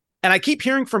 And I keep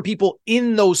hearing from people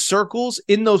in those circles,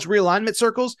 in those realignment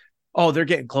circles, oh, they're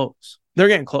getting close. They're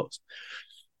getting close.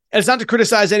 And it's not to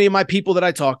criticize any of my people that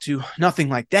I talk to, nothing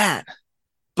like that.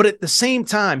 But at the same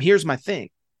time, here's my thing.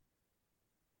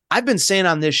 I've been saying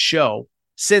on this show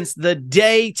since the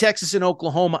day Texas and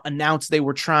Oklahoma announced they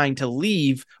were trying to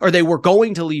leave, or they were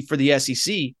going to leave for the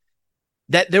SEC,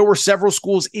 that there were several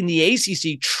schools in the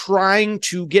ACC trying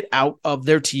to get out of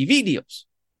their TV deals.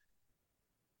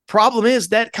 Problem is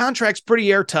that contract's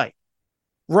pretty airtight.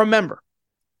 Remember,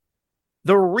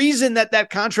 the reason that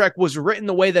contract was written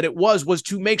the way that it was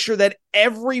to make sure that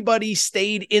everybody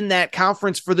stayed in that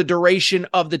conference for the duration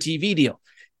of the TV deal.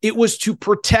 It was to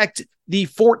protect the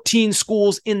 14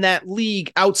 schools in that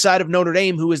league outside of Notre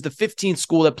Dame, who is the 15th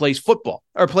school that plays football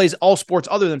or plays all sports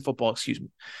other than football, excuse me.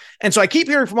 And so I keep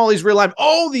hearing from all these real life,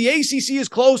 oh, the ACC is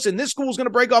close and this school's going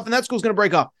to break off and that school's going to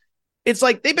break off. It's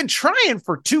like they've been trying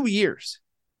for 2 years.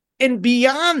 And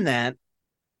beyond that,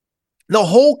 the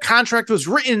whole contract was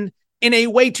written in a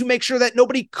way to make sure that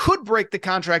nobody could break the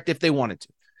contract if they wanted to.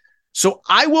 So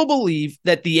I will believe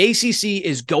that the ACC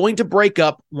is going to break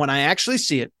up when I actually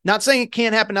see it. Not saying it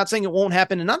can't happen, not saying it won't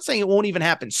happen, and not saying it won't even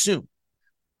happen soon.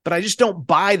 But I just don't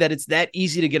buy that it's that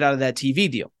easy to get out of that TV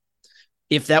deal.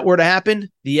 If that were to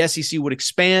happen, the SEC would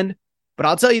expand. But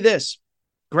I'll tell you this,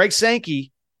 Greg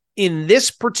Sankey, in this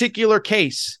particular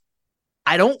case,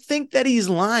 I don't think that he's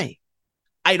lying.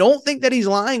 I don't think that he's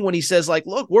lying when he says, like,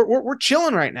 look, we're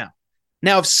chilling right now.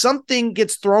 Now, if something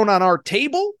gets thrown on our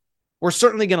table, we're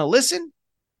certainly going to listen.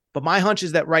 But my hunch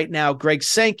is that right now, Greg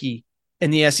Sankey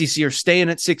and the SEC are staying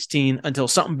at 16 until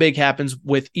something big happens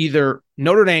with either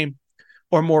Notre Dame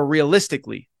or, more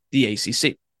realistically, the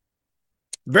ACC.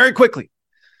 Very quickly,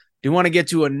 do you want to get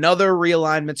to another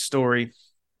realignment story?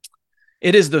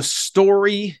 It is the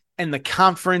story and the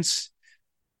conference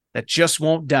that just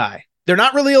won't die. They're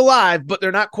not really alive, but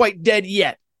they're not quite dead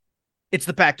yet. It's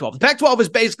the Pac-12. The Pac-12 is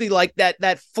basically like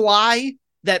that fly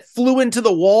that flew into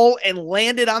the wall and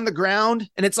landed on the ground,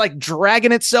 and it's like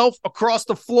dragging itself across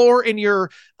the floor in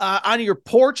your on your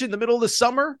porch in the middle of the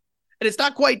summer, and it's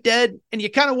not quite dead, and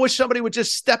you kind of wish somebody would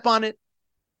just step on it.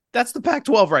 That's the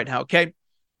Pac-12 right now, okay?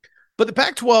 But the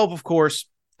Pac-12, of course,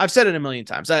 I've said it a million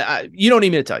times. You don't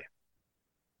need me to tell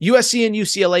you. USC and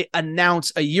UCLA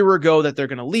announced a year ago that they're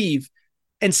going to leave.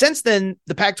 And since then,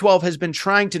 the Pac-12 has been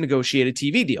trying to negotiate a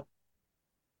TV deal,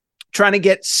 trying to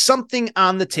get something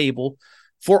on the table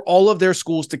for all of their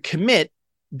schools to commit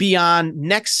beyond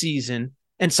next season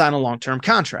and sign a long-term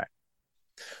contract.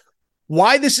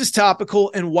 Why this is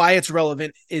topical and why it's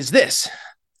relevant is this.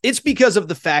 It's because of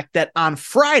the fact that on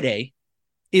Friday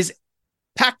is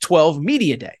Pac-12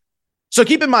 Media Day. So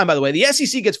keep in mind, by the way, the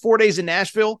SEC gets 4 days in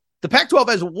Nashville. The Pac-12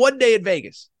 has 1 day in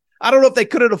Vegas. I don't know if they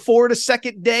couldn't afford a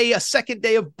second day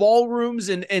of ballrooms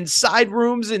and side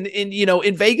rooms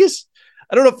in Vegas.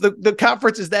 I don't know if the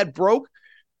conference is that broke,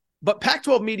 but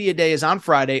Pac-12 Media Day is on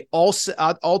Friday. All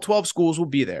 12 schools will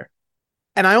be there.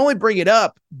 And I only bring it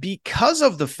up because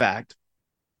of the fact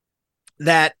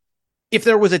that if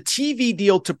there was a TV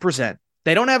deal to present,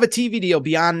 they don't have a TV deal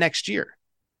beyond next year.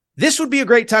 This would be a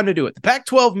great time to do it. The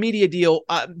Pac-12 Media deal,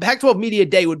 Pac-12 Media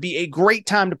Day would be a great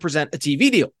time to present a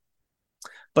TV deal,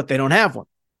 but they don't have one.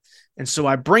 And so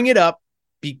I bring it up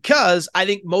because I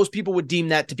think most people would deem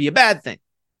that to be a bad thing.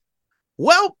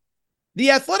 Well,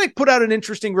 The Athletic put out an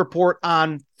interesting report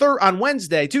on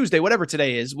Wednesday, Tuesday, whatever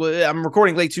today is. I'm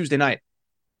recording late Tuesday night.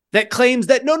 That claims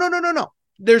that no.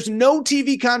 There's no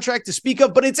TV contract to speak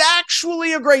of, but it's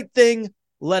actually a great thing.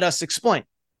 Let us explain.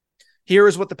 Here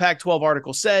is what the Pac-12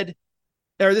 article said.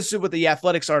 Or this is what the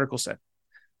Athletics article said.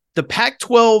 The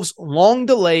Pac-12's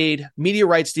long-delayed media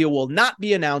rights deal will not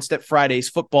be announced at Friday's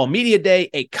Football Media Day,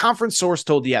 a conference source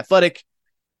told The Athletic,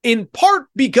 in part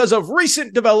because of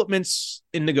recent developments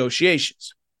in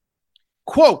negotiations.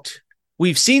 Quote,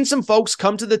 we've seen some folks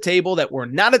come to the table that were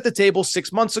not at the table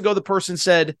 6 months ago, the person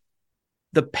said.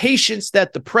 The patience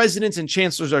that the presidents and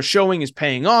chancellors are showing is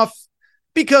paying off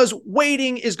because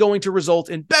waiting is going to result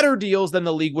in better deals than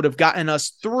the league would have gotten us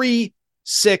 3,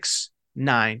 6,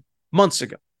 9 months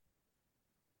ago.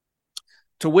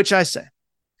 To which I say,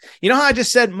 you know how I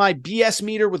just said my BS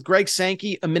meter with Greg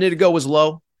Sankey a minute ago was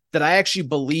low? That I actually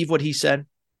believe what he said?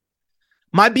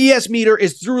 My BS meter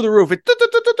is through the roof.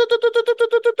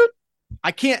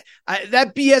 I can't,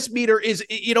 that BS meter is,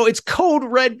 it's code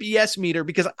red BS meter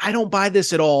because I don't buy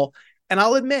this at all. And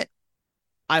I'll admit,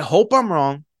 I hope I'm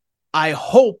wrong. I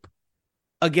hope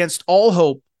against all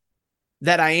hope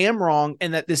that I am wrong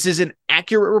and that this is an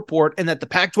accurate report and that the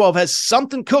Pac-12 has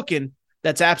something cooking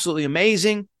that's absolutely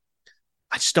amazing.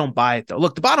 I just don't buy it, though.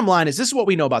 Look, the bottom line is this is what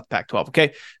we know about the Pac-12,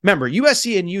 okay? Remember,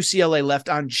 USC and UCLA left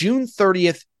on June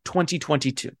 30th,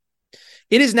 2022.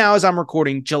 It is now, as I'm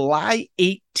recording, July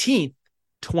 18th,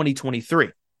 2023.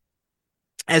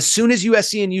 As soon as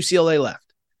USC and UCLA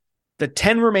left, the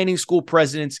 10 remaining school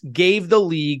presidents gave the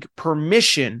league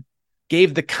permission,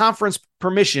 gave the conference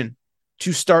permission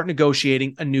to start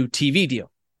negotiating a new TV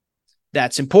deal.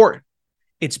 That's important.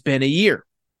 It's been a year.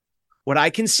 What I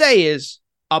can say is,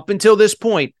 up until this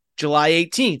point, July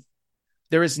 18th,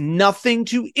 there is nothing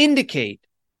to indicate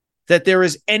that there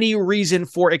is any reason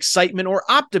for excitement or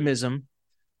optimism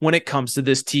when it comes to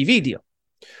this TV deal.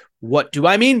 What do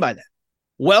I mean by that?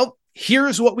 Well,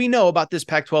 here's what we know about this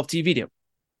Pac-12 TV deal.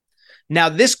 Now,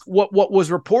 what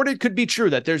was reported could be true,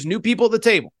 that there's new people at the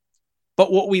table.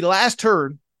 But what we last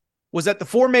heard was that the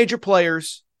four major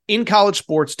players in college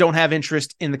sports don't have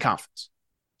interest in the conference.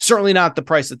 Certainly not at the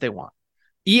price that they want.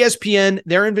 ESPN,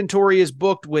 their inventory is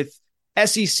booked with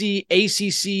SEC,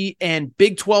 ACC, and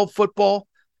Big 12 football.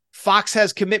 Fox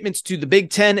has commitments to the Big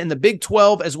 10 and the Big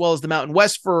 12, as well as the Mountain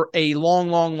West for a long,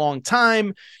 long, long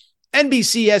time.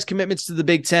 NBC has commitments to the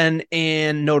Big 10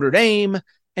 and Notre Dame,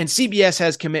 and CBS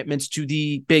has commitments to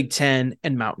the Big 10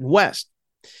 and Mountain West.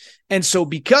 And so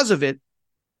because of it,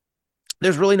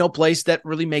 there's really no place that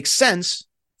really makes sense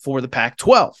for the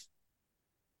Pac-12.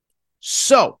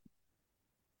 So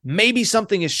maybe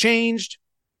something has changed,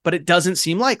 but it doesn't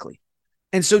seem likely.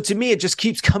 And so to me, it just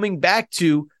keeps coming back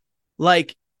to,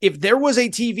 like, if there was a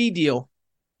TV deal,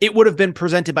 it would have been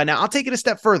presented by now. I'll take it a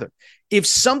step further. If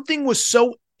something was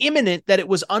so imminent that it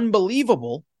was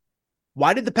unbelievable,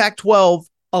 why did the Pac-12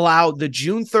 allow the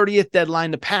June 30th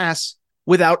deadline to pass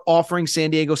without offering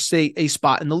San Diego State a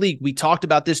spot in the league? We talked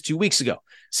about this 2 weeks ago.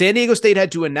 San Diego State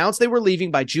had to announce they were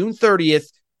leaving by June 30th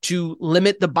to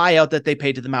limit the buyout that they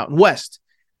paid to the Mountain West.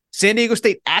 San Diego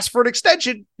State asked for an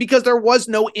extension because there was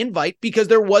no invite, because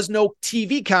there was no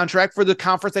TV contract for the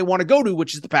conference they want to go to,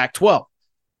 which is the Pac-12.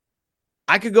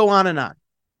 I could go on and on.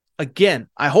 Again,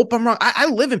 I hope I'm wrong. I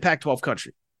live in Pac-12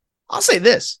 country. I'll say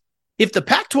this. If the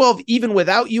Pac-12, even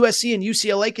without USC and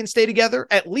UCLA, can stay together,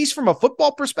 at least from a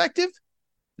football perspective,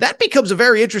 that becomes a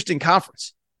very interesting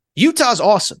conference. Utah's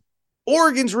awesome.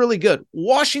 Oregon's really good.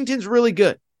 Washington's really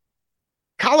good.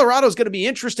 Colorado's going to be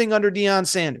interesting under Deion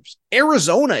Sanders.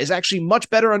 Arizona is actually much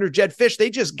better under Jed Fish. They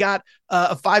just got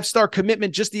a 5-star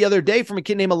commitment just the other day from a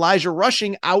kid named Elijah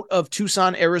Rushing out of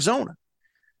Tucson, Arizona.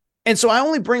 And so I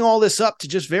only bring all this up to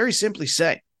just very simply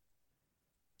say,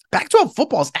 Pac-12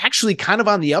 football is actually kind of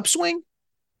on the upswing.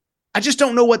 I just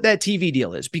don't know what that TV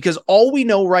deal is, because all we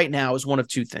know right now is one of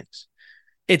two things.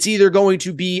 It's either going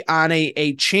to be on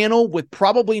a channel with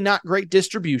probably not great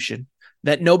distribution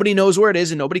that nobody knows where it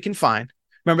is and nobody can find.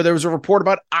 Remember, there was a report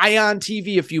about Ion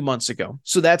TV a few months ago,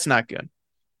 so that's not good.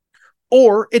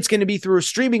 Or it's going to be through a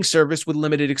streaming service with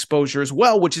limited exposure as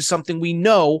well, which is something we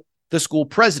know the school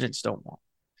presidents don't want.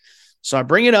 So I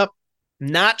bring it up,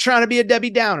 not trying to be a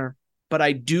Debbie Downer, but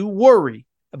I do worry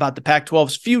about the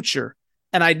Pac-12's future.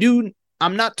 And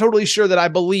I'm not totally sure that I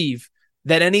believe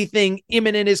that anything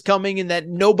imminent is coming and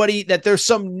that there's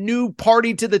some new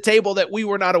party to the table that we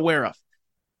were not aware of.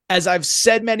 As I've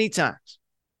said many times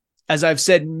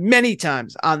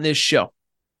on this show,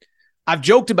 I've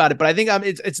joked about it, but I think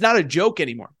it's not a joke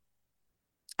anymore.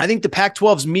 I think the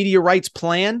Pac-12's media rights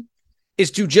plan is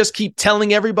to just keep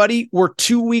telling everybody we're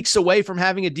 2 weeks away from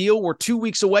having a deal. We're 2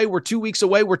 weeks away. We're 2 weeks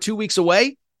away. We're 2 weeks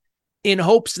away, in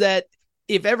hopes that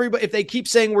if they keep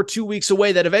saying we're 2 weeks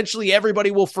away, that eventually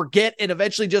everybody will forget and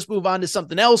eventually just move on to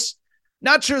something else.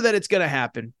 Not sure that it's going to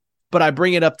happen, but I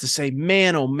bring it up to say,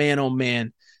 man, oh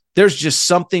man, there's just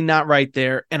something not right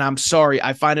there. And I'm sorry,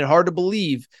 I find it hard to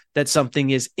believe that something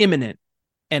is imminent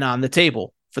and on the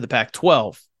table for the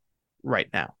Pac-12 right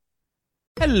now.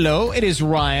 Hello, it is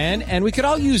Ryan, and we could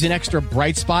all use an extra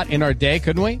bright spot in our day,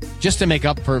 couldn't we? Just to make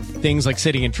up for things like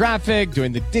sitting in traffic,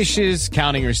 doing the dishes,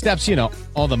 counting your steps,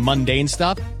 all the mundane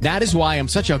stuff. That is why I'm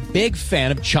such a big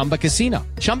fan of Chumba Casino.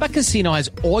 Chumba Casino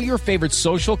has all your favorite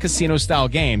social casino-style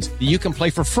games that you can play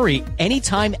for free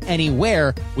anytime,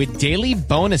 anywhere with daily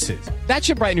bonuses. That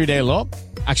should brighten your day a little.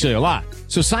 Actually, a lot.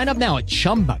 So sign up now at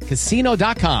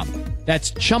ChumbaCasino.com.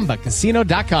 That's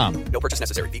ChumbaCasino.com. No purchase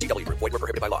necessary. VGW Group. Void where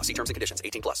prohibited by law. See terms and conditions.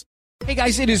 18+. Hey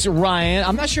guys, it is Ryan.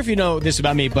 I'm not sure if you know this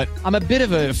about me, but I'm a bit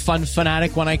of a fun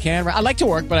fanatic when I can. I like to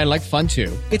work, but I like fun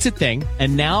too. It's a thing.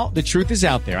 And now the truth is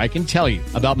out there. I can tell you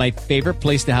about my favorite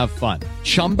place to have fun.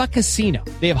 Chumba Casino.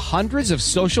 They have hundreds of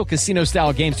social casino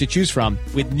style games to choose from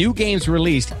with new games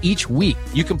released each week.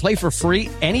 You can play for free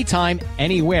anytime,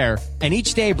 anywhere. And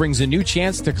each day brings a new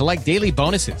chance to collect daily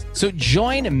bonuses. So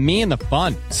join me in the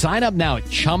fun. Sign up now at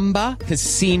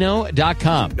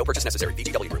ChumbaCasino.com. No purchase necessary.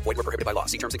 VGW Group. Void where prohibited by law.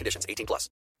 See terms and conditions. 18+.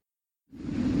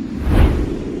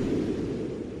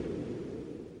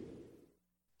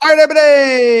 All right,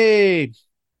 everybody.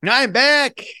 I'm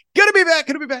back. Good to be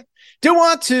back. Do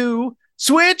want to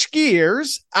switch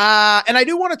gears. And I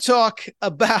do want to talk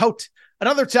about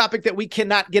another topic that we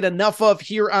cannot get enough of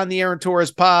here on the Aaron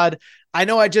Torres pod. I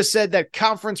know I just said that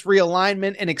conference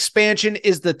realignment and expansion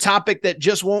is the topic that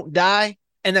just won't die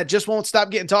and that just won't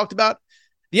stop getting talked about.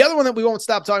 The other one that we won't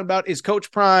stop talking about is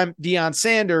Coach Prime, Deion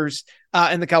Sanders,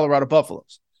 and the Colorado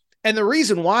Buffaloes. And the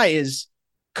reason why is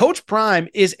Coach Prime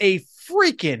is a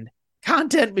freaking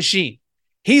content machine.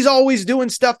 He's always doing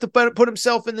stuff to put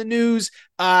himself in the news.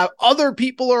 Other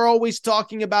people are always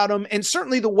talking about him. And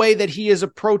certainly the way that he is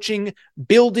approaching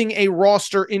building a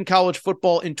roster in college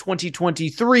football in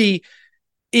 2023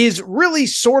 is really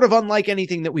sort of unlike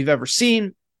anything that we've ever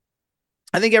seen.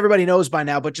 I think everybody knows by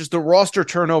now, but just the roster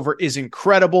turnover is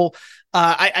incredible.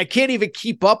 I can't even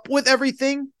keep up with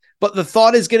everything, but the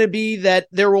thought is going to be that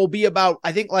there will be about,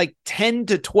 I think, like 10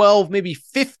 to 12, maybe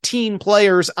 15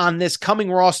 players on this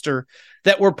coming roster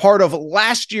that were part of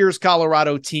last year's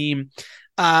Colorado team.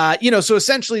 So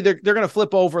essentially they're going to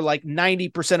flip over like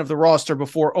 90% of the roster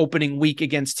before opening week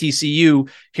against TCU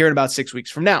here in about 6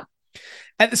 weeks from now.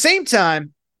 At the same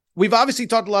time, we've obviously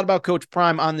talked a lot about Coach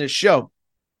Prime on this show,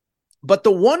 but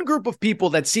the one group of people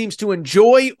that seems to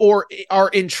enjoy or are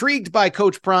intrigued by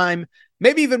Coach Prime,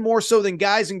 maybe even more so than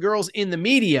guys and girls in the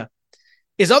media,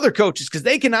 is other coaches, because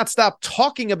they cannot stop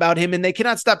talking about him and they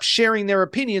cannot stop sharing their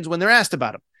opinions when they're asked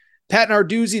about him. Pat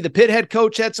Narduzzi, the Pitt head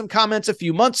coach, had some comments a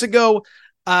few months ago.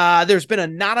 There's been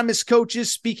anonymous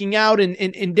coaches speaking out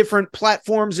in different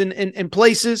platforms and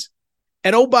places.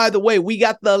 And oh, by the way, we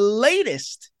got the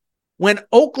latest when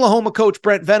Oklahoma coach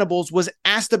Brent Venables was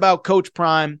asked about Coach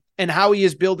Prime and how he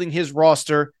is building his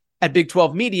roster at Big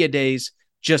 12 Media Days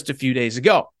just a few days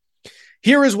ago.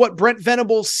 Here is what Brent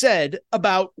Venables said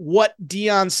about what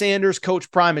Deion Sanders, Coach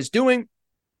Prime, is doing.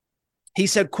 He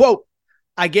said, quote,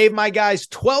 "I gave my guys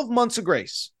 12 months of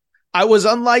grace. I was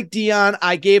unlike Deion.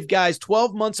 I gave guys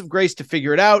 12 months of grace to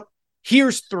figure it out.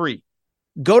 Here's 3.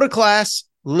 Go to class,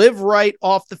 live right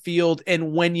off the field,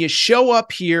 and when you show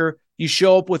up here, you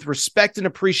show up with respect and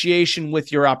appreciation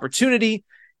with your opportunity.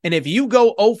 And if you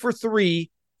go 0 for 3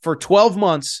 for 12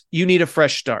 months, you need a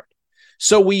fresh start."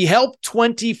 So we help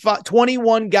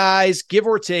 21 guys, give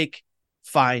or take,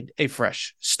 find a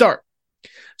fresh start.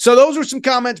 So those were some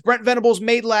comments Brent Venables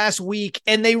made last week,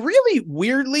 and they really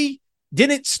weirdly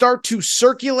didn't start to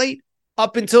circulate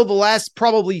up until the last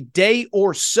probably day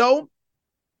or so.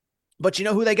 But you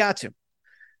know who they got to?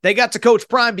 They got to Coach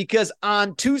Prime, because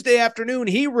on Tuesday afternoon,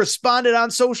 he responded on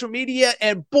social media,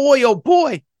 and boy, oh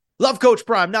boy, love Coach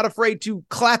Prime, not afraid to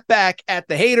clap back at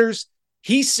the haters.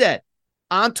 He said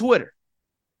on Twitter,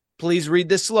 please read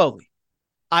this slowly,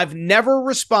 "I've never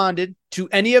responded to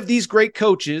any of these great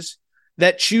coaches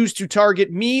that choose to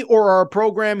target me or our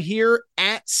program here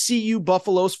at CU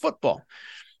Buffaloes football.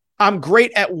 I'm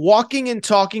great at walking and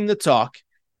talking the talk,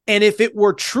 and if it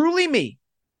were truly me,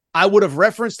 I would have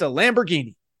referenced a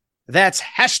Lamborghini. That's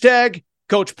hashtag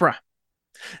Coach Prime."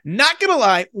 Not going to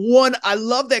lie, 1, I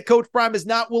love that Coach Prime is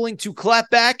not willing to clap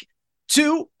back.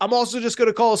 2, I'm also just going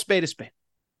to call a spade a spade.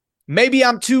 Maybe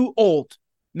I'm too old.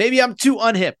 Maybe I'm too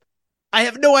unhip. I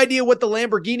have no idea what the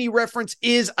Lamborghini reference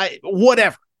is.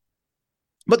 Whatever.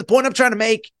 But the point I'm trying to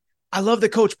make, I love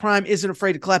that Coach Prime isn't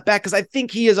afraid to clap back, because I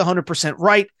think he is 100%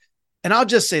 right. And I'll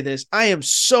just say this, I am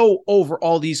so over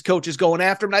all these coaches going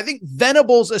after him. And I think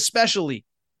Venables especially,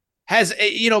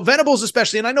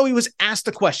 and I know he was asked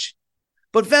a question,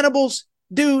 but Venables,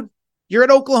 dude, you're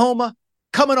at Oklahoma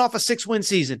coming off a 6-win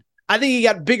season. I think you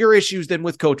got bigger issues than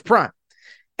with Coach Prime.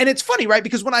 And it's funny, right?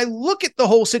 Because when I look at the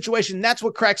whole situation, that's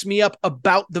what cracks me up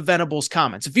about the Venables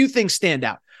comments. A few things stand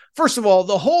out. First of all,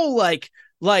 the whole like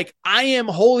I am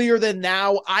holier than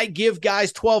thou. I give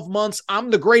guys 12 months.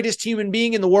 I'm the greatest human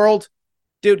being in the world.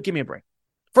 Dude, give me a break.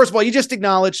 First of all, you just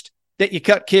acknowledged that you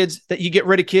cut kids, that you get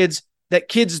rid of kids, that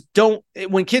kids don't,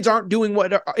 when kids aren't doing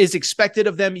what is expected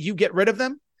of them, you get rid of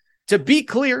them. To be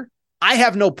clear, I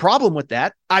have no problem with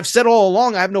that. I've said all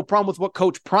along, I have no problem with what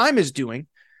Coach Prime is doing.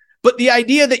 But the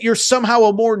idea that you're somehow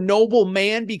a more noble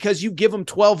man because you give them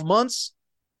 12 months,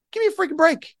 give me a freaking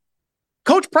break.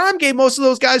 Coach Prime gave most of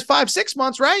those guys 5-6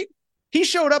 months, right? He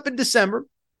showed up in December.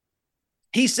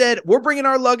 He said, we're bringing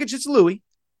our luggage. It's Louis.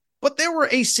 But there were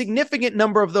a significant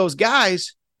number of those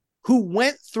guys who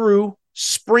went through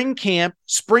spring camp,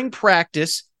 spring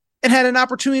practice, and had an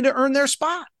opportunity to earn their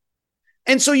spot.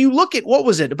 And so you look at, what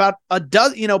was it? About a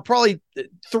dozen, probably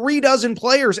 3 dozen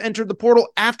players entered the portal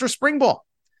after spring ball.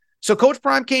 So Coach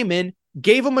Prime came in,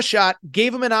 gave them a shot,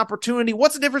 gave them an opportunity.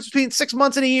 What's the difference between 6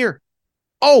 months and a year?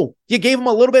 Oh, you gave them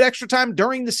a little bit extra time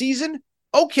during the season?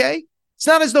 Okay. It's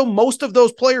not as though most of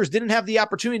those players didn't have the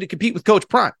opportunity to compete with Coach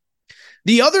Prime.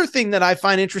 The other thing that I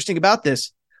find interesting about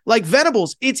this, like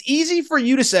Venables, it's easy for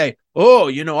you to say, oh,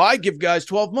 I give guys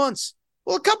 12 months.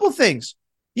 Well, a couple of things.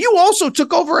 You also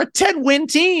took over a 10-win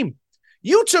team.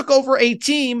 You took over a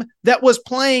team that was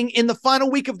playing in the final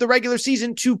week of the regular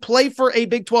season to play for a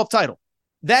Big 12 title.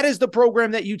 That is the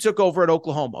program that you took over at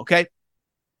Oklahoma, okay?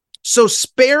 So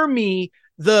spare me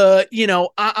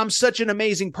I'm such an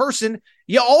amazing person.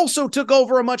 You also took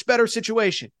over a much better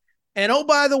situation. And oh,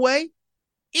 by the way,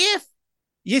 if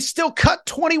you still cut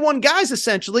 21 guys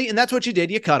essentially, and that's what you did,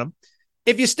 you cut them.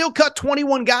 If you still cut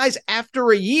 21 guys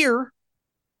after a year,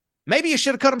 maybe you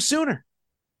should have cut them sooner.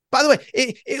 By the way,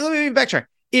 let me backtrack.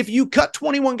 If you cut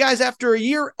 21 guys after a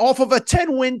year off of a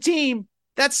 10-win team,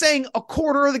 that's saying a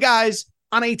quarter of the guys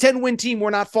on a 10-win team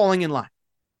were not falling in line.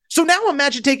 So now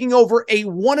imagine taking over a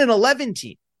 1-11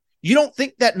 team. You don't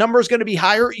think that number is going to be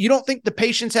higher? You don't think the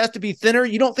patience has to be thinner?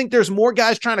 You don't think there's more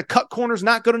guys trying to cut corners,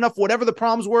 not good enough, whatever the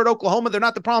problems were at Oklahoma? They're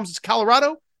not the problems. It's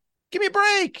Colorado. Give me a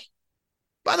break.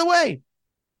 By the way,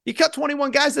 you cut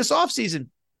 21 guys this offseason.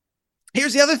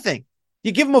 Here's the other thing.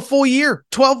 You give them a full year,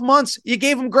 12 months. You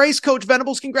gave them grace, Coach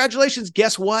Venables. Congratulations.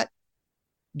 Guess what?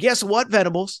 Guess what,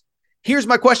 Venables? Here's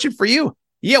my question for you.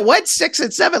 You went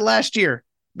 6-7 last year.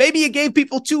 Maybe you gave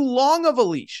people too long of a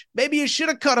leash. Maybe you should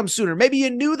have cut them sooner. Maybe you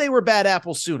knew they were bad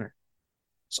apples sooner.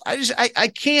 So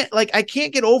I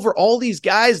can't get over all these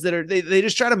guys that they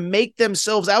just try to make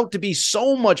themselves out to be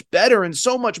so much better and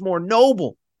so much more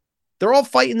noble. They're all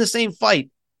fighting the same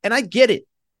fight. And I get it.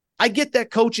 I get that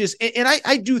coaches, and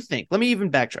I do think, let me even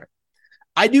backtrack.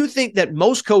 I do think that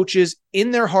most coaches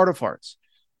in their heart of hearts,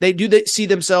 they see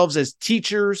themselves as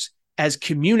teachers, as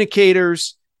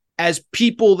communicators, as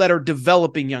people that are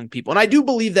developing young people. And I do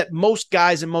believe that most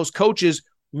guys and most coaches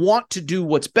want to do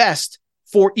what's best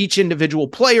for each individual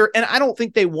player. And I don't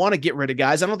think they want to get rid of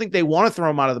guys. I don't think they want to throw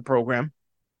them out of the program.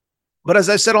 But as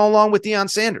I said all along with Deion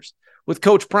Sanders, with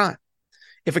Coach Prime,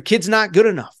 if a kid's not good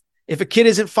enough, if a kid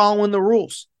isn't following the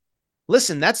rules,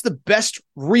 listen, that's the best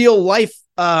real life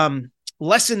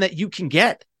lesson that you can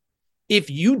get. If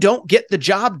you don't get the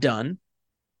job done,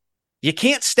 you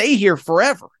can't stay here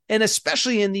forever. And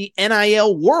especially in the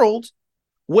NIL world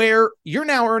where you're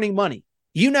now earning money.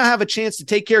 You now have a chance to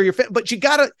take care of your family, but you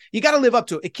gotta live up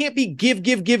to it. It can't be give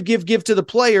to the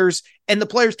players and the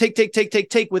players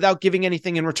take without giving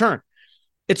anything in return.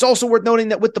 It's also worth noting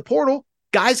that with the portal,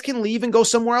 guys can leave and go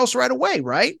somewhere else right away,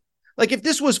 right? Like if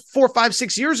this was 4, 5,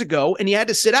 6 years ago and you had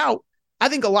to sit out, I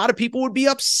think a lot of people would be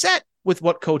upset with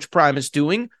what Coach Prime is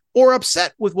doing, or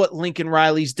upset with what Lincoln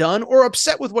Riley's done, or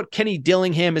upset with what Kenny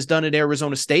Dillingham has done at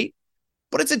Arizona State.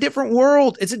 But it's a different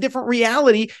world. It's a different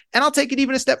reality. And I'll take it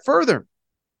even a step further.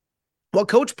 While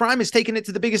Coach Prime has taken it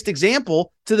to the biggest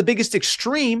example, to the biggest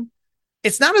extreme,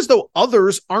 it's not as though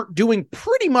others aren't doing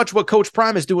pretty much what Coach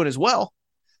Prime is doing as well.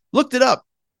 Looked it up.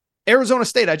 Arizona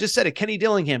State, I just said it, Kenny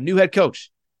Dillingham, new head coach.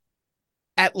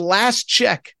 At last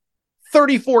check,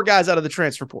 34 guys out of the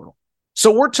transfer portal.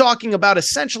 So we're talking about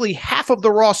essentially half of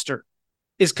the roster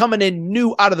is coming in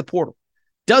new out of the portal.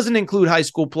 Doesn't include high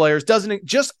school players,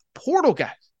 just portal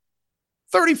guys.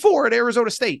 34 at Arizona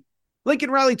State.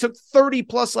 Lincoln Riley took 30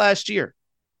 plus last year.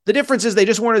 The difference is they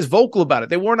just weren't as vocal about it.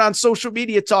 They weren't on social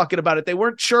media talking about it. They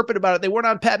weren't chirping about it. They weren't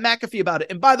on Pat McAfee about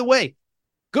it. And by the way,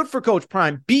 good for Coach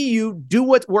Prime. Be you, do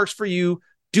what works for you,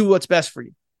 do what's best for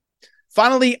you.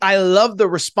 Finally, I love the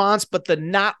response, but the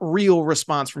not real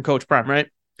response from Coach Prime, right?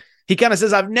 He kind of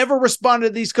says, I've never responded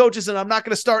to these coaches and I'm not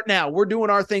going to start now. We're doing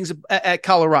our things at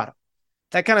Colorado.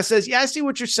 That kind of says, yeah, I see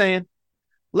what you're saying.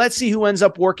 Let's see who ends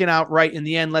up working out right in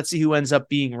the end. Let's see who ends up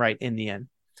being right in the end.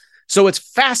 So it's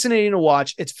fascinating to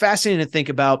watch. It's fascinating to think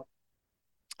about.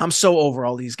 I'm so over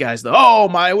all these guys, though. Oh,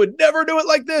 I would never do it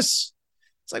like this.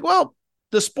 It's like, well,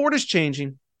 the sport is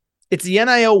changing. It's the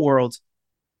NIL world,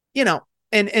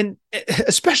 and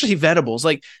especially Venables,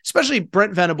 especially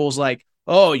Brent Venables,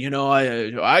 oh,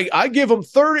 I give them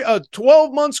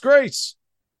 12 months grace.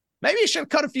 Maybe you should have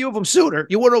cut a few of them sooner.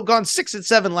 You would have gone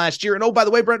 6-7 last year. And oh, by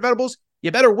the way, Brent Venables, you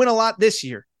better win a lot this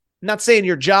year. I'm not saying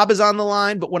your job is on the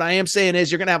line, but what I am saying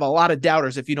is you're going to have a lot of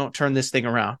doubters if you don't turn this thing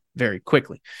around very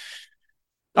quickly.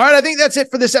 All right, I think that's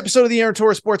it for this episode of the Aaron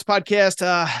Torres Sports Podcast.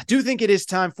 I do think it is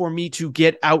time for me to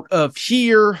get out of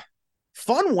here.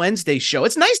 Fun Wednesday show.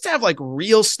 It's nice to have like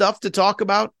real stuff to talk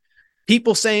about.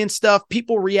 People saying stuff,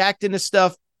 people reacting to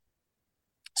stuff.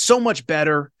 So much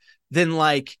better than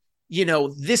like,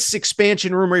 this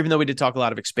expansion rumor, even though we did talk a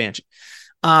lot of expansion.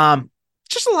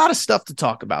 Just a lot of stuff to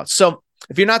talk about. So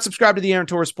if you're not subscribed to the Aaron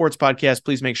Torres Sports Podcast,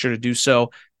 please make sure to do so.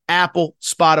 Apple,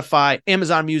 Spotify,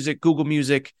 Amazon Music, Google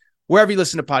Music, wherever you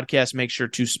listen to podcasts, make sure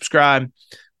to subscribe.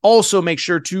 Also, make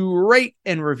sure to rate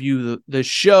and review the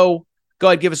show. Go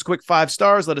ahead, give us a quick 5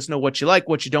 stars. Let us know what you like,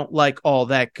 what you don't like, all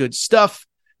that good stuff.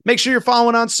 Make sure you're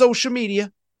following on social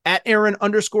media at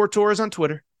Aaron_Torres on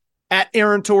Twitter, at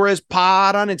Aaron Torres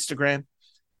Pod on Instagram,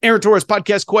 Aaron Torres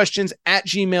Podcast Questions at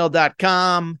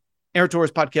gmail.com, Aaron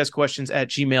Torres Podcast Questions at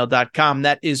gmail.com.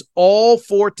 That is all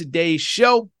for today's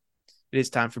show. It is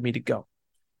time for me to go.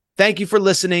 Thank you for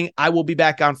listening. I will be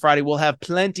back on Friday. We'll have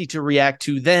plenty to react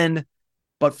to then.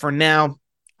 But for now,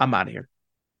 I'm out of here.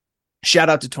 Shout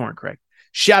out to Torrin Craig.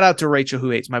 Shout out to Rachel, who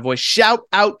hates my voice. Shout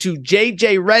out to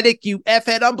JJ Redick, you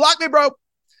F-head. Unblock me, bro.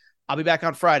 I'll be back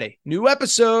on Friday. New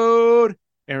episode,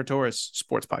 Aaron Torres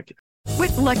Sports Podcast.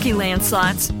 With Lucky Land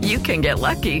Slots, you can get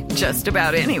lucky just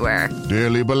about anywhere.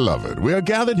 Dearly beloved, we are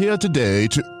gathered here today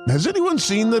to... Has anyone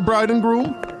seen the bride and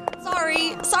groom?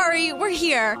 Sorry, we're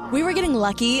here. We were getting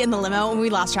lucky in the limo and we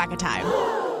lost track of time.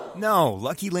 No,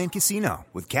 Lucky Land Casino,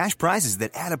 with cash prizes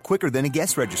that add up quicker than a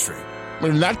guest registry.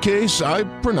 In that case, I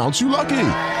pronounce you lucky.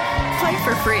 Play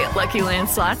for free at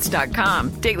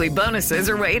LuckyLandSlots.com. Daily bonuses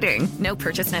are waiting. No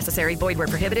purchase necessary. Void where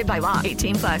prohibited by law.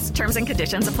 18+. Terms and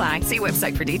conditions apply. See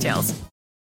website for details.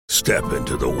 Step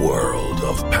into the world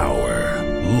of power,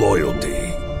 loyalty,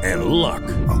 and luck.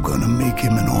 I'm gonna make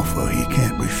him an offer he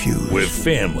can't refuse. With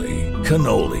family,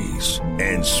 cannolis,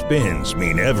 and spins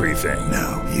mean everything.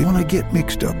 Now, you wanna get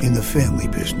mixed up in the family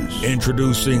business.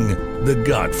 Introducing The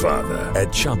Godfather at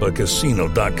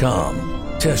ChumbaCasino.com.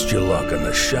 Test your luck in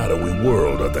the shadowy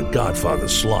world of The Godfather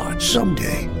slot.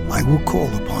 Someday, I will call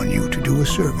upon you to do a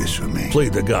service for me. Play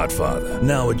The Godfather,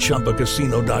 now at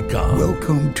ChumbaCasino.com.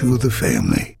 Welcome to the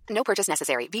family. No purchase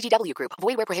necessary. VGW Group.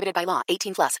 Void where prohibited by law.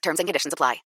 18+. Terms and conditions apply.